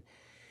depression.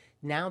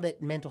 Now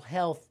that mental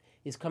health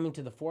is coming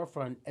to the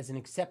forefront as an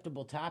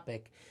acceptable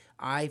topic,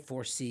 I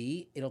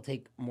foresee, it'll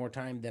take more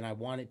time than I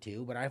want it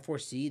to, but I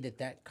foresee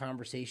that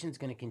conversation is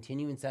going to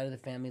continue inside of the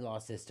family law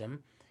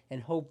system,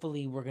 and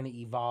hopefully we're going to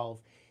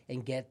evolve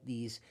and get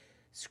these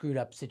screwed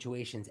up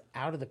situations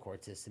out of the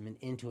court system and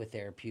into a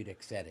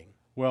therapeutic setting.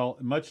 Well,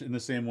 much in the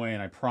same way,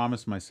 and I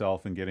promised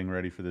myself in getting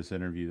ready for this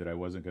interview that I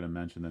wasn't going to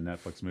mention the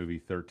Netflix movie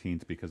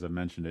 13th, because I've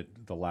mentioned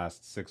it the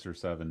last 6 or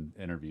 7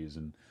 interviews,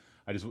 and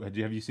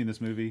have you seen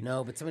this movie?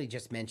 No, but somebody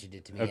just mentioned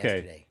it to me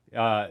Okay.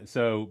 yesterday.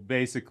 So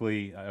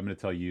basically, I'm going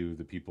to tell you,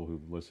 the people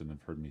who've listened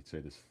have heard me say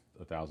this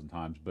 1,000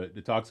 times, but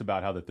it talks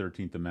about how the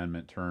 13th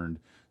Amendment turned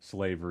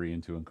slavery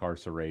into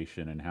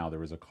incarceration, and how there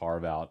was a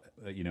carve out,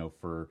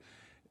 for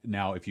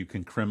now, if you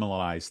can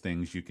criminalize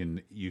things, you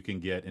can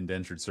get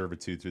indentured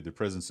servitude through the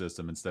prison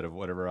system instead of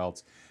whatever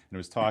else. And it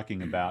was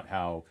talking about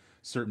how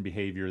certain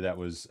behavior that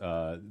was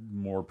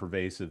more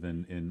pervasive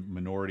in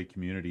minority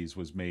communities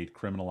was made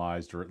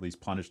criminalized, or at least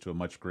punished to a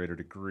much greater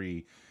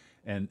degree.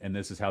 And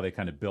this is how they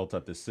kind of built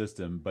up the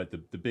system. But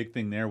the big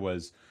thing there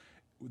was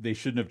they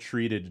shouldn't have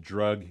treated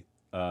drug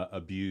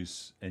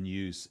abuse and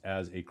use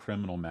as a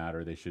criminal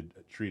matter. They should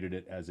have treated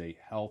it as a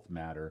health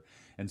matter.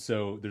 And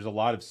so there's a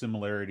lot of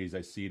similarities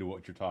I see to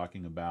what you're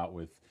talking about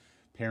with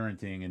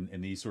parenting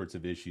and these sorts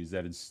of issues,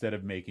 that instead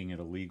of making it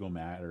a legal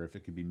matter, if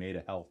it could be made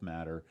a health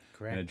matter,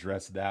 Correct, and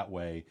addressed that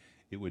way,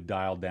 it would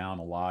dial down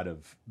a lot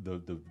of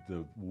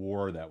the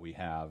war that we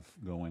have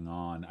going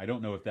on. I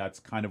don't know if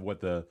that's kind of what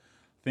the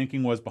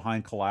thinking was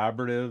behind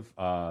Collaborative.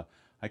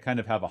 I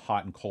kind of have a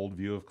hot and cold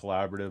view of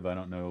Collaborative. I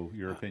don't know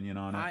your opinion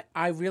on it.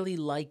 I really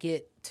like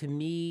it. To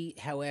me,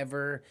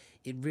 however,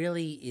 it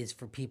really is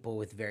for people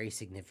with very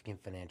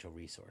significant financial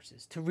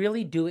resources. To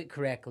really do it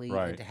correctly,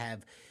 Right. and to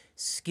have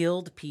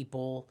skilled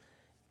people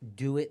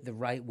do it the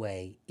right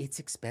way, it's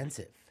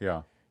expensive.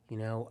 Yeah.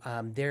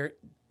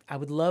 I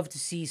would love to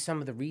see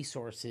some of the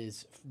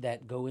resources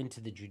that go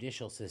into the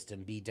judicial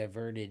system be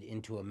diverted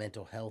into a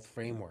mental health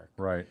framework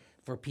Right.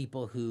 for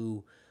people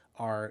who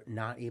are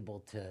not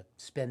able to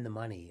spend the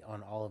money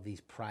on all of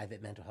these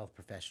private mental health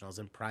professionals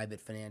and private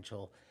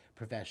financial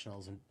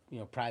professionals and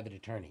private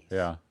attorneys.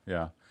 Yeah.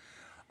 Yeah.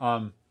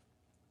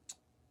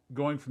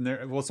 Going from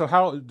there, well, so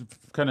how,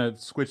 kind of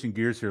switching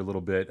gears here a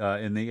little bit,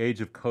 in the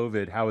age of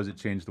COVID, how has it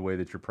changed the way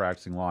that you're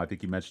practicing law? I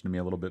think you mentioned to me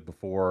a little bit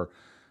before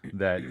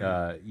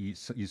that you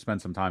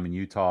spent some time in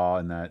Utah,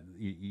 and that,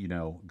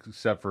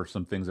 except for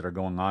some things that are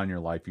going on in your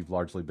life, you've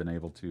largely been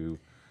able to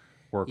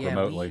work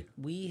remotely.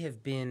 We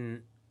have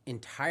been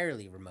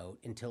entirely remote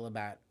until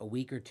about a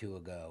week or two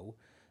ago,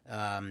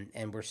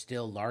 and we're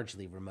still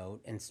largely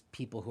remote, and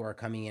people who are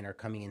coming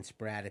in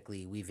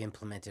sporadically. We've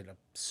implemented a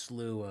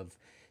slew of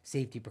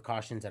safety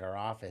precautions at our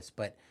office,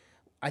 but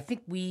I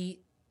think we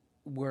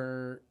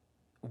were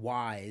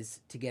wise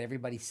to get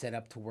everybody set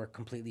up to work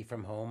completely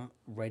from home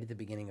right at the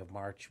beginning of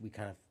March. We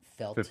kind of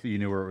felt You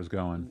knew where it was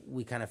going.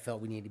 we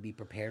needed to be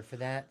prepared for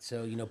that.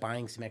 So,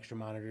 buying some extra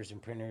monitors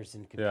and printers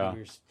and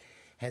computers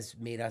has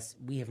made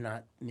we have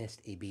not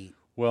missed a beat.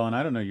 Well, and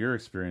I don't know your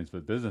experience,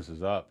 but business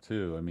is up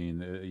too. I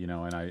mean,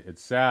 and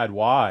it's sad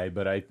why,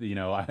 but I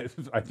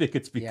think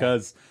it's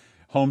because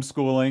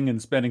homeschooling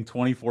and spending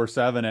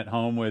 24/7 at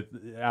home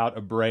without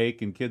a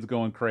break, and kids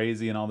going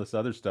crazy and all this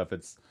other stuff.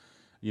 It's,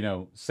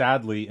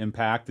 sadly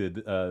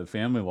impacted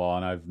family law,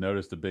 and I've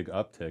noticed a big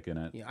uptick in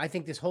it. Yeah, I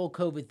think this whole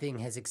COVID thing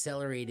has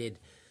accelerated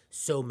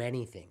so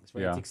many things.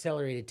 Right? Yeah. It's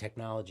accelerated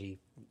technology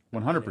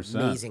 100%.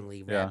 at an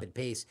amazingly Yeah. rapid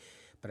pace,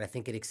 but I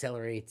think it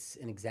accelerates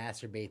and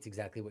exacerbates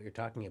exactly what you're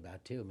talking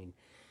about too. I mean,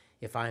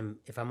 if I'm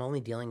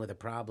only dealing with a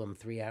problem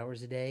 3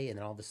 hours a day, and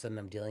then all of a sudden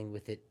I'm dealing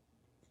with it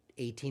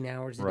 18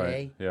 hours a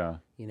day, Yeah.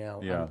 I'm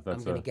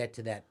that's going to get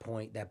to that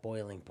point, that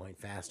boiling point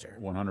faster.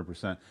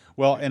 100%.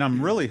 Well, and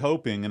I'm really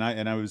hoping, and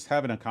I was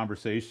having a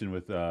conversation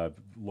with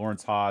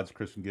Lawrence Hodge,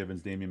 Christian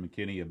Givens, Damian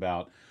McKinney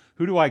about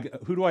who do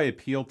I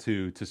appeal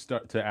to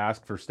start to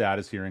ask for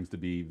status hearings to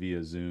be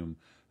via Zoom.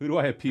 Who do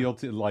I appeal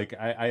to? Like,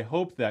 I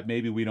hope that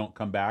maybe we don't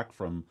come back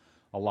from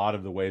a lot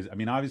of the ways. I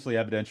mean, obviously,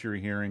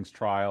 evidentiary hearings,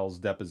 trials,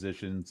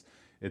 depositions.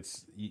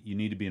 You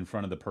need to be in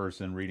front of the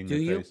person, reading Do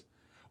their you? face.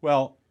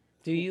 Well,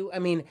 Do you? I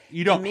mean,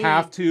 you to don't me,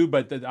 have to,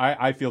 but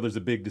I feel there's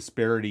a big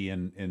disparity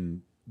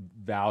in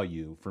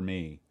value for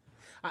me.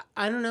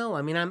 I don't know.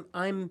 I mean,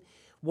 I'm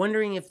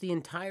wondering if the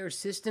entire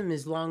system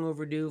is long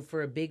overdue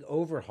for a big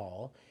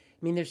overhaul.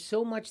 I mean, there's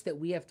so much that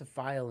we have to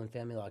file in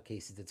family law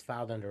cases that's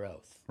filed under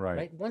oath.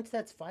 Right. Once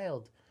that's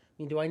filed, I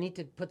mean, do I need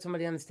to put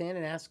somebody on the stand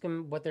and ask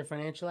them what their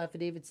financial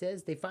affidavit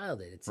says? They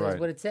filed it. It says Right.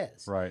 what it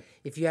says. Right.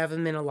 If you have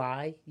them in a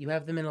lie, you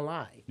have them in a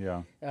lie.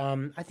 Yeah.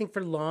 I think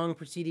for long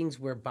proceedings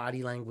where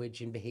body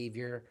language and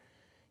behavior,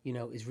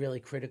 is really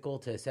critical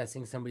to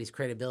assessing somebody's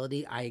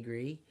credibility, I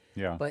agree.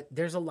 Yeah. But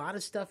there's a lot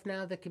of stuff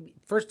now that could be.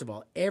 First of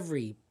all,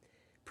 every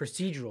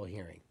procedural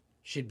hearing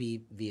should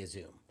be via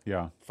Zoom.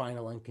 Yeah.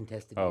 Final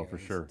uncontested Oh, hearings, for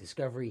sure.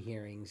 discovery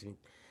hearings. I mean,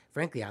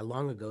 frankly, I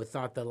long ago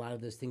thought that a lot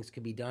of those things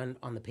could be done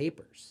on the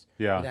papers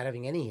Yeah. without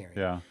having any hearing.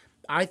 Yeah.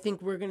 I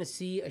think we're going to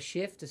see a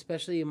shift,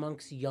 especially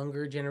amongst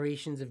younger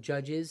generations of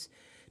judges,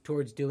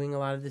 towards doing a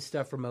lot of this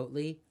stuff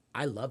remotely.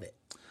 I love it.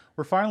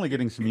 We're finally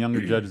getting some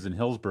younger judges in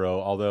Hillsborough,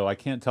 although I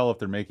can't tell if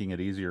they're making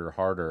it easier or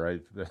harder.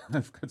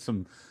 I've got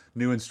some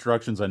new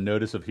instructions on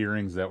notice of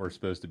hearings that we're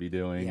supposed to be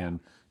doing, Yeah. and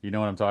you know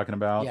what I'm talking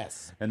about?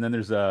 Yes. And then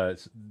there's a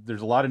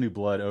lot of new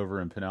blood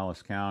over in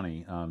Pinellas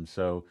County.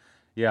 So,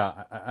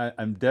 yeah,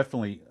 I'm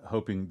definitely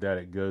hoping that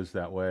it goes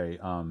that way.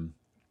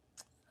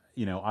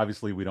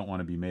 Obviously we don't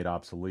want to be made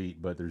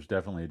obsolete, but there's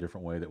definitely a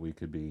different way that we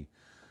could be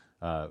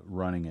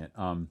running it.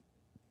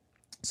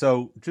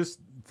 So just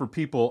for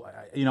people,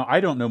 I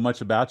don't know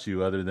much about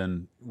you other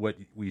than what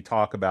we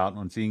talk about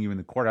when seeing you in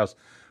the courthouse.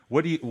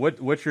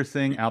 What's your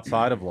thing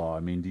outside of law? I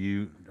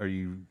mean, are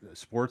you a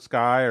sports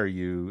guy? Are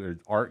you an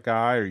art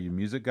guy? Are you a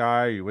music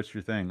guy? What's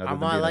your thing? Other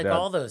than I being a like dad?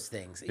 all those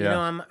things.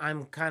 Yeah.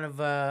 I'm kind of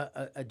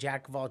a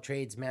jack of all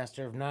trades,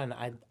 master of none.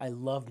 I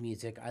love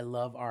music. I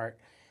love art.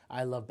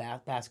 I love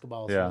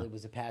basketball. So Yeah. it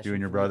was a passion. You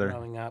and your for me brother?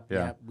 growing up.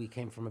 Yeah. We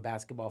came from a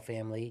basketball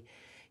family.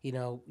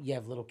 You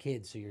have little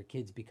kids, so your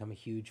kids become a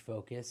huge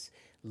focus.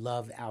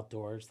 Love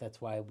outdoors.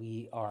 That's why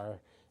we are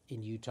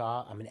in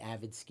Utah. I'm an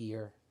avid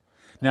skier.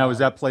 Now, is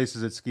that place,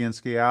 is it ski in,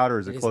 ski out, or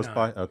is it It is close not.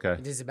 by? Okay.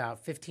 It is about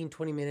 15,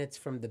 20 minutes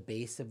from the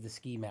base of the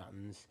ski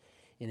mountains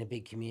in a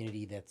big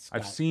community that's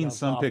I've got, seen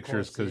some golf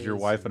pictures because your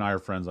courses wife and I are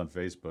friends on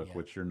Facebook, Yeah.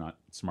 which you're not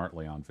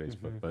smartly on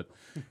Facebook, but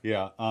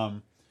yeah,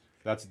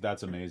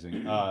 that's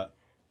amazing.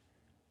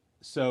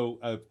 So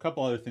a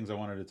couple other things I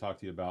wanted to talk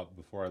to you about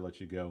before I let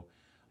you go.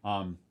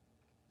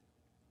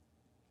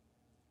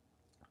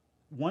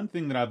 One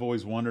thing that I've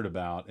always wondered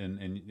about,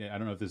 and I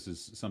don't know if this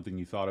is something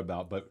you thought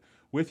about, but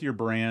with your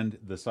brand,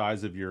 the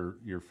size of your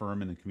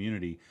firm in the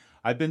community,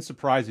 I've been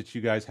surprised that you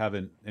guys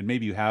haven't, and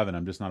maybe you haven't,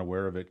 I'm just not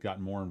aware of it,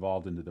 gotten more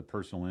involved into the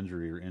personal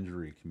injury or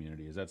injury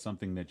community. Is that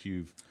something that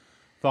you've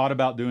thought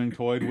about doing,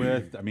 toyed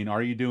with? I mean,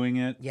 are you doing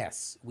it?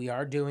 Yes, we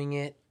are doing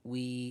it.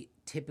 We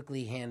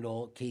typically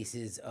handle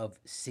cases of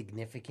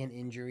significant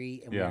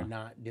injury, and Yeah. we're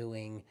not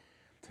doing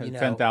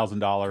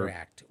 $10,000.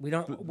 correct. We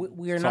don't.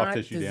 We are soft not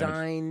tissue damage.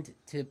 designed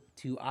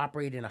to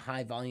operate in a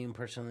high volume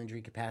personal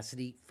injury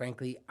capacity.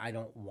 Frankly, I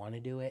don't want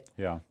to do it.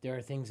 Yeah, There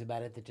are things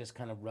about it that just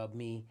kind of rub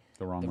me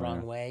the wrong way.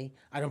 way.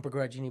 I don't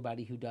begrudge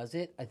anybody who does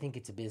it. I think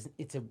it's a business.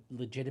 It's a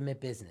legitimate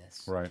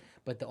business. Right.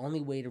 But the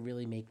only way to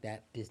really make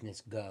that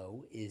business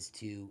go is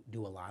to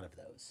do a lot of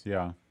those.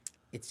 Yeah.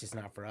 It's just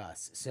not for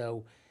us.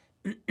 So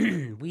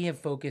we have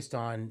focused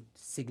on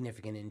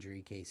significant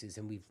injury cases,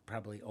 and we've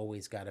probably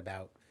always got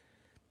about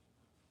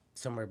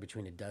somewhere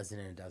between a dozen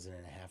and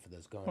a half of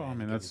those going. Well, I at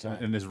mean, any that's, given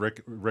time. and is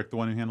Rick the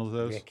one who handles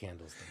those? Rick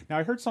handles them. Now,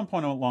 I heard some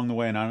point along the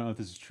way, and I don't know if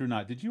this is true or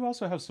not. Did you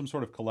also have some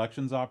sort of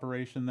collections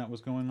operation that was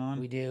going on?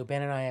 We do.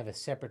 Ben and I have a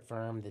separate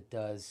firm that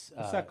does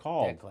What's that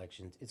called? debt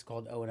collections. It's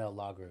called O&L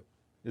Law Group.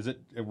 Is it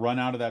run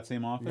out of that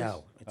same office?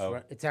 No, Oh.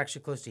 it's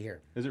actually close to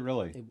here. Is it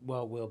really? It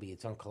will be.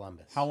 It's on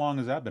Columbus. How long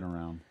has that been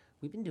around?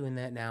 We've been doing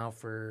that now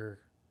for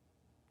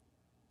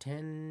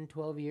 10,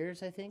 12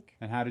 years, I think.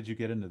 And how did you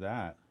get into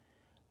that?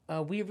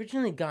 We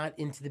originally got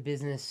into the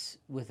business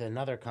with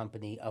another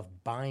company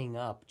of buying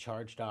up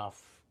charged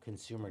off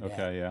consumer debt.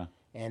 Okay, yeah.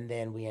 And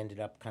then we ended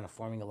up kind of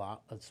forming a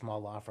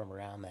small law firm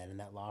around that, and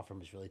that law firm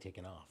has really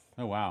taken off.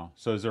 Oh, wow.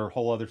 So is there a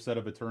whole other set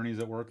of attorneys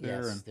that work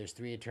there? Yes, there's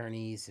 3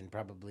 attorneys and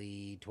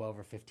probably 12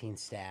 or 15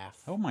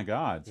 staff. Oh my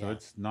God! So Yeah.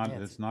 it's not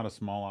Yeah, it's not a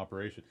small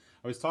operation.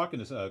 I was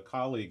talking to a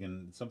colleague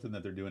and something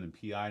that they're doing in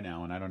PI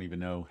now, and I don't even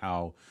know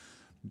how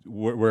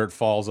where it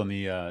falls on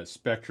the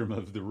spectrum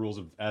of the rules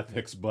of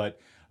ethics, but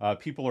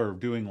people are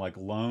doing like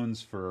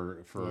loans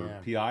for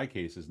PI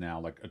cases now.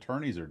 Like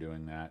attorneys are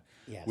doing that,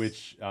 Yes.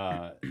 which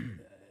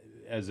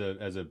as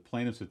a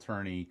plaintiff's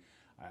attorney,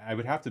 I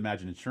would have to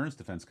imagine insurance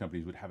defense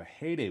companies would have a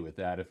heyday with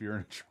that if you're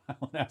in a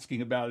trial and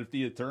asking about if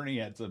the attorney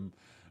had some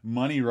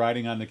money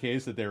riding on the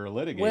case that they were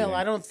litigating. Well,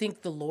 I don't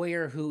think the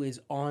lawyer who is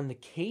on the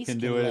case can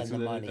do it. lend the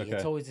money. Okay.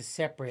 It's always a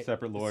separate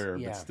lawyer,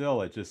 yeah. but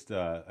still, it just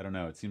I don't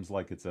know. It seems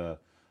like it's a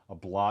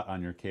blot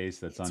on your case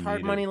that's It's unneeded.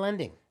 hard money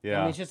lending. I Yeah.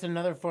 mean, it's just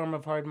another form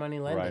of hard money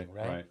lending,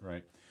 right?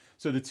 Right.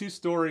 So the two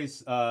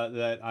stories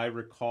that I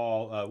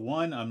recall,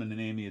 one I'm going to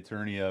name the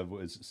attorney of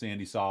was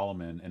Sandy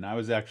Solomon, and I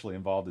was actually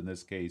involved in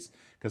this case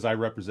because I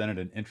represented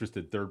an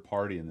interested third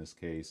party in this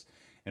case,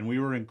 and we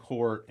were in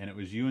court, and it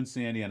was you and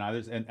Sandy and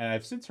others, and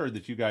I've since heard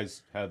that you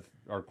guys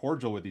are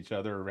cordial with each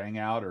other or hang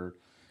out,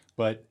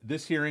 but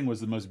this hearing was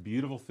the most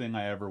beautiful thing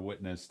I ever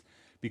witnessed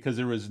because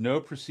there was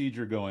no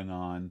procedure going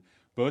on.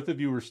 Both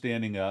of you were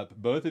standing up.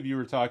 Both of you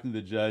were talking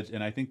to the judge,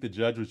 and I think the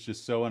judge was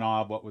just so in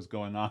awe of what was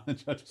going on. The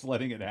judge was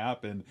letting it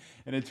happen,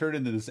 and it turned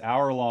into this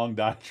hour-long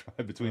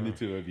diatribe between the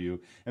two of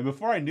you. And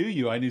before I knew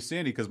you, I knew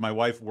Sandy because my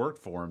wife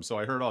worked for him, so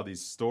I heard all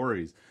these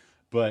stories.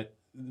 But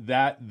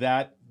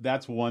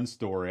that's one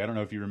story. I don't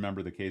know if you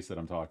remember the case that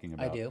I'm talking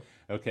about. I do.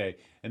 Okay,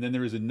 and then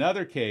there was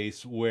another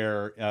case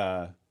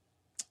where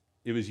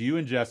it was you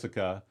and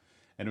Jessica,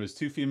 and it was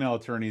two female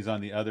attorneys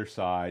on the other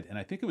side, and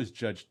I think it was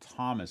Judge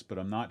Thomas, but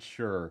I'm not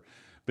sure.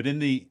 But in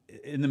the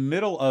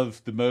middle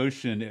of the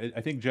motion,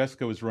 I think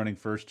Jessica was running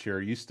first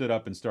chair. You stood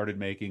up and started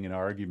making an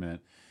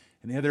argument,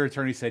 and the other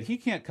attorney said, he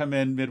can't come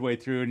in midway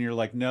through, and you're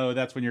like, no,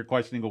 that's when you're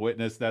questioning a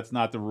witness. That's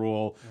not the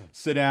rule.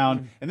 Sit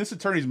down. And this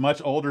attorney's much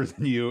older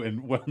than you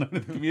and well known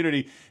in the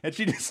community, and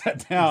she just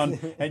sat down,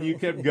 and you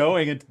kept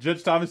going, and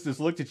Judge Thomas just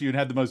looked at you and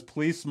had the most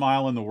pleased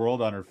smile in the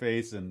world on her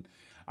face, and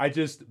I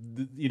just,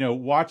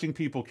 watching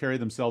people carry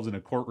themselves in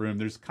a courtroom,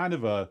 there's kind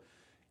of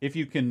if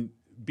you can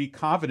be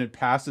confident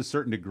past a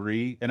certain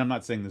degree, and I'm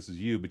not saying this is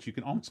you, but you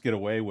can almost get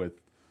away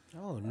with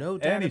Oh, no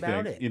doubt anything.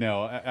 about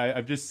it.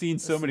 I've just seen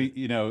so many,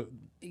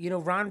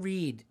 Ron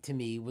Reed to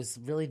me was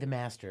really the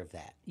master of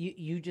that.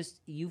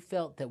 You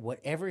felt that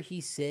whatever he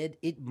said,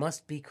 it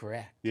must be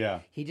correct. Yeah.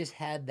 He just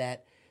had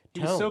that he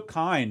tone. was so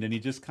kind, and he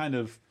just kind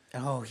of.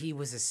 Oh, he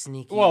was a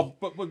sneaky. Well,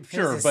 but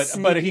sure, was a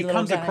but he sneaky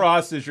comes little guy.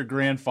 across as your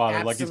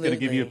grandfather, like he's going to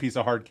give you a Absolutely. piece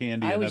of hard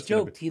candy. I and always that's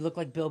gonna joked he looked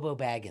like Bilbo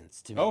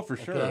Baggins to me. Oh, for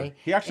sure. okay?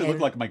 He actually And-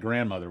 looked like my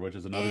grandmother, which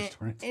is another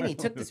story. And he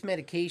took this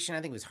medication.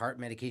 I think it was heart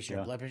medication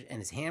Yeah. or blood pressure, and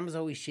his hand was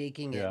always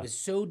shaking. Yeah. It was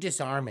so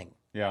disarming.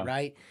 Yeah.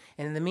 Right.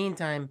 And in the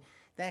meantime,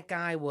 that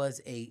guy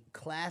was a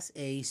Class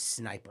A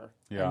sniper.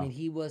 Yeah. I mean,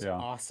 he was Yeah.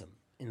 awesome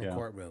in the Yeah.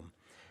 courtroom.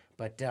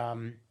 But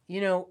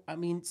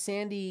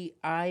Sandy,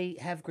 I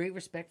have great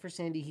respect for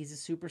Sandy. He's a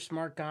super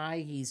smart guy.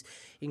 He's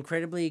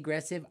incredibly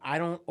aggressive. I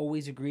don't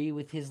always agree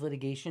with his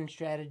litigation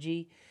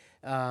strategy.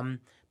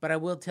 But I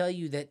will tell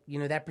you that,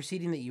 that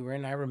proceeding that you were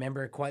in, I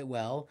remember it quite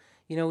well,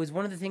 is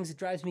one of the things that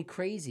drives me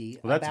crazy.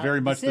 Well, that's about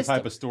very much the system.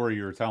 type of story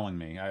you were telling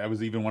me. I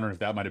was even wondering if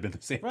that might have been the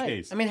same Right.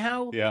 case. I mean,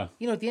 how, Yeah.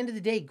 at the end of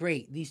the day,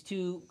 great. These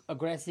two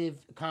aggressive,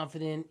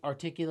 confident,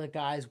 articulate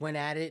guys went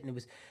at it, and it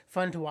was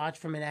fun to watch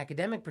from an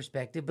academic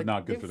perspective. But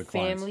not good they're for the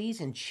clients. families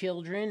and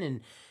children,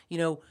 and,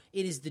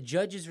 it is the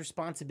judge's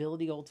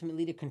responsibility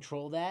ultimately to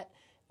control that.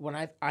 When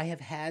I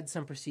have had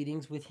some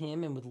proceedings with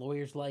him and with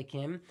lawyers like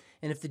him,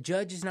 and if the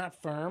judge is not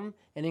firm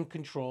and in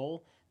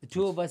control, the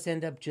two of us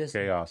end up just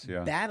chaos,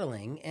 yeah.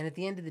 battling. And at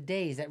the end of the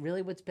day, is that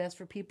really what's best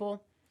for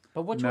people?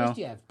 But what No. choice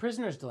do you have?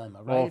 Prisoner's dilemma,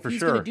 right? Well, if for he's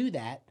sure. going to do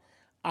that,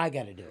 I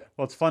got to do it.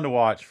 Well, it's fun to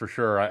watch for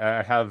sure.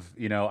 I have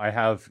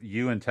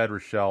you and Ted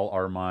Rochelle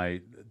are my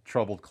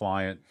troubled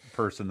client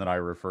person that I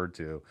referred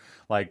to.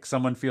 Like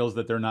someone feels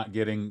that they're not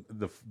getting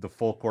the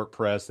full court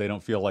press. They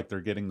don't feel like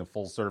they're getting the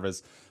full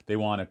service. They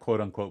want a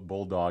quote unquote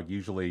bulldog.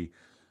 Usually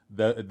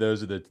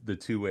those are the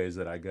two ways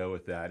that I go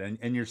with that.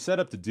 And you're set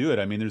up to do it.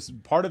 I mean, there's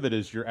part of it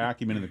is your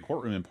acumen in the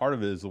courtroom, and part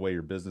of it is the way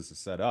your business is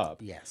set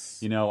up.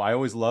 Yes. I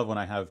always love when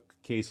I have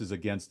cases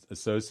against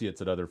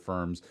associates at other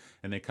firms,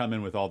 and they come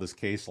in with all this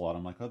case law. And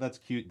I'm like, oh, that's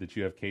cute that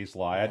you have case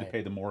law. I had to Right.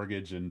 pay the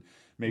mortgage and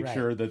make Right.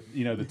 sure that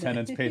the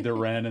tenants paid their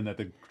rent and that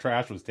the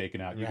trash was taken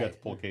out. You got Right. to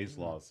pull case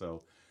law,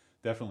 so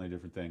definitely a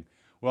different thing.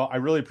 Well, I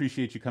really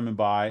appreciate you coming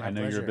by. My I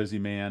know you're a pleasure. busy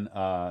man.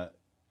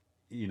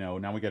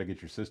 Now we got to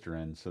get your sister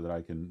in so that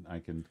I can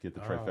get the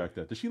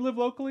trifecta. Does she live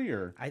locally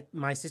or?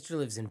 My sister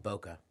lives in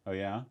Boca. Oh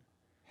yeah.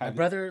 My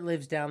brother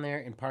lives down there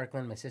in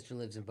Parkland. My sister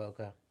lives in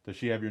Boca. Does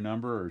she have your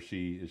number, or is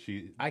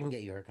she? I can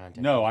get you her contact.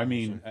 No, I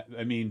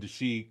information. mean, does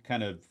she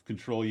kind of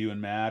control you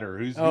and Matt, or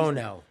who's? Oh, who's,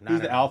 no, not who's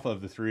at the all. alpha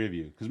of the three of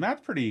you? Because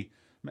Matt's pretty.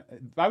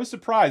 I was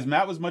surprised.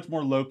 Matt was much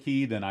more low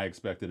key than I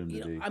expected him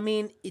to be. I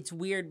mean, it's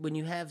weird when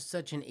you have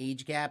such an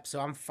age gap. So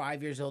I'm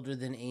 5 years older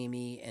than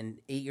Amy and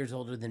 8 years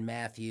older than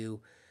Matthew.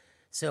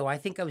 So I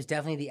think I was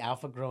definitely the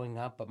alpha growing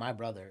up, but my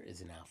brother is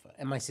an alpha,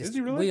 and my sister.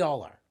 he really? We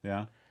all are.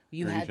 Yeah.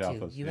 You They're had each to.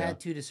 alphas, You yeah. had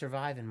to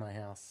survive in my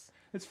house.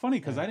 It's funny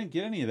because I didn't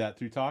get any of that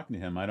through talking to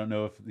him. I don't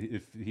know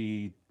if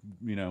he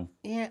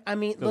Yeah, I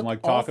mean, Doesn't look, like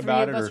all talk three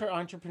about of it, us or-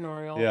 are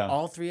entrepreneurial. Yeah.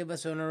 All three of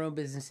us own our own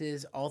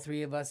businesses. All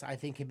three of us, I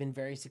think, have been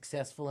very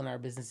successful in our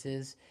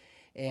businesses,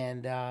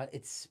 and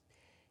it's,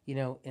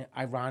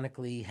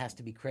 ironically, has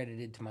to be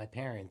credited to my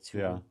parents, who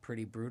Yeah. were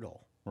pretty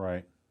brutal.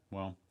 right.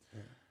 Well,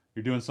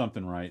 you're doing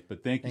something right.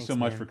 But thank you Thanks, so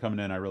much man. for coming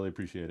in. I really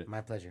appreciate it.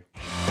 My pleasure.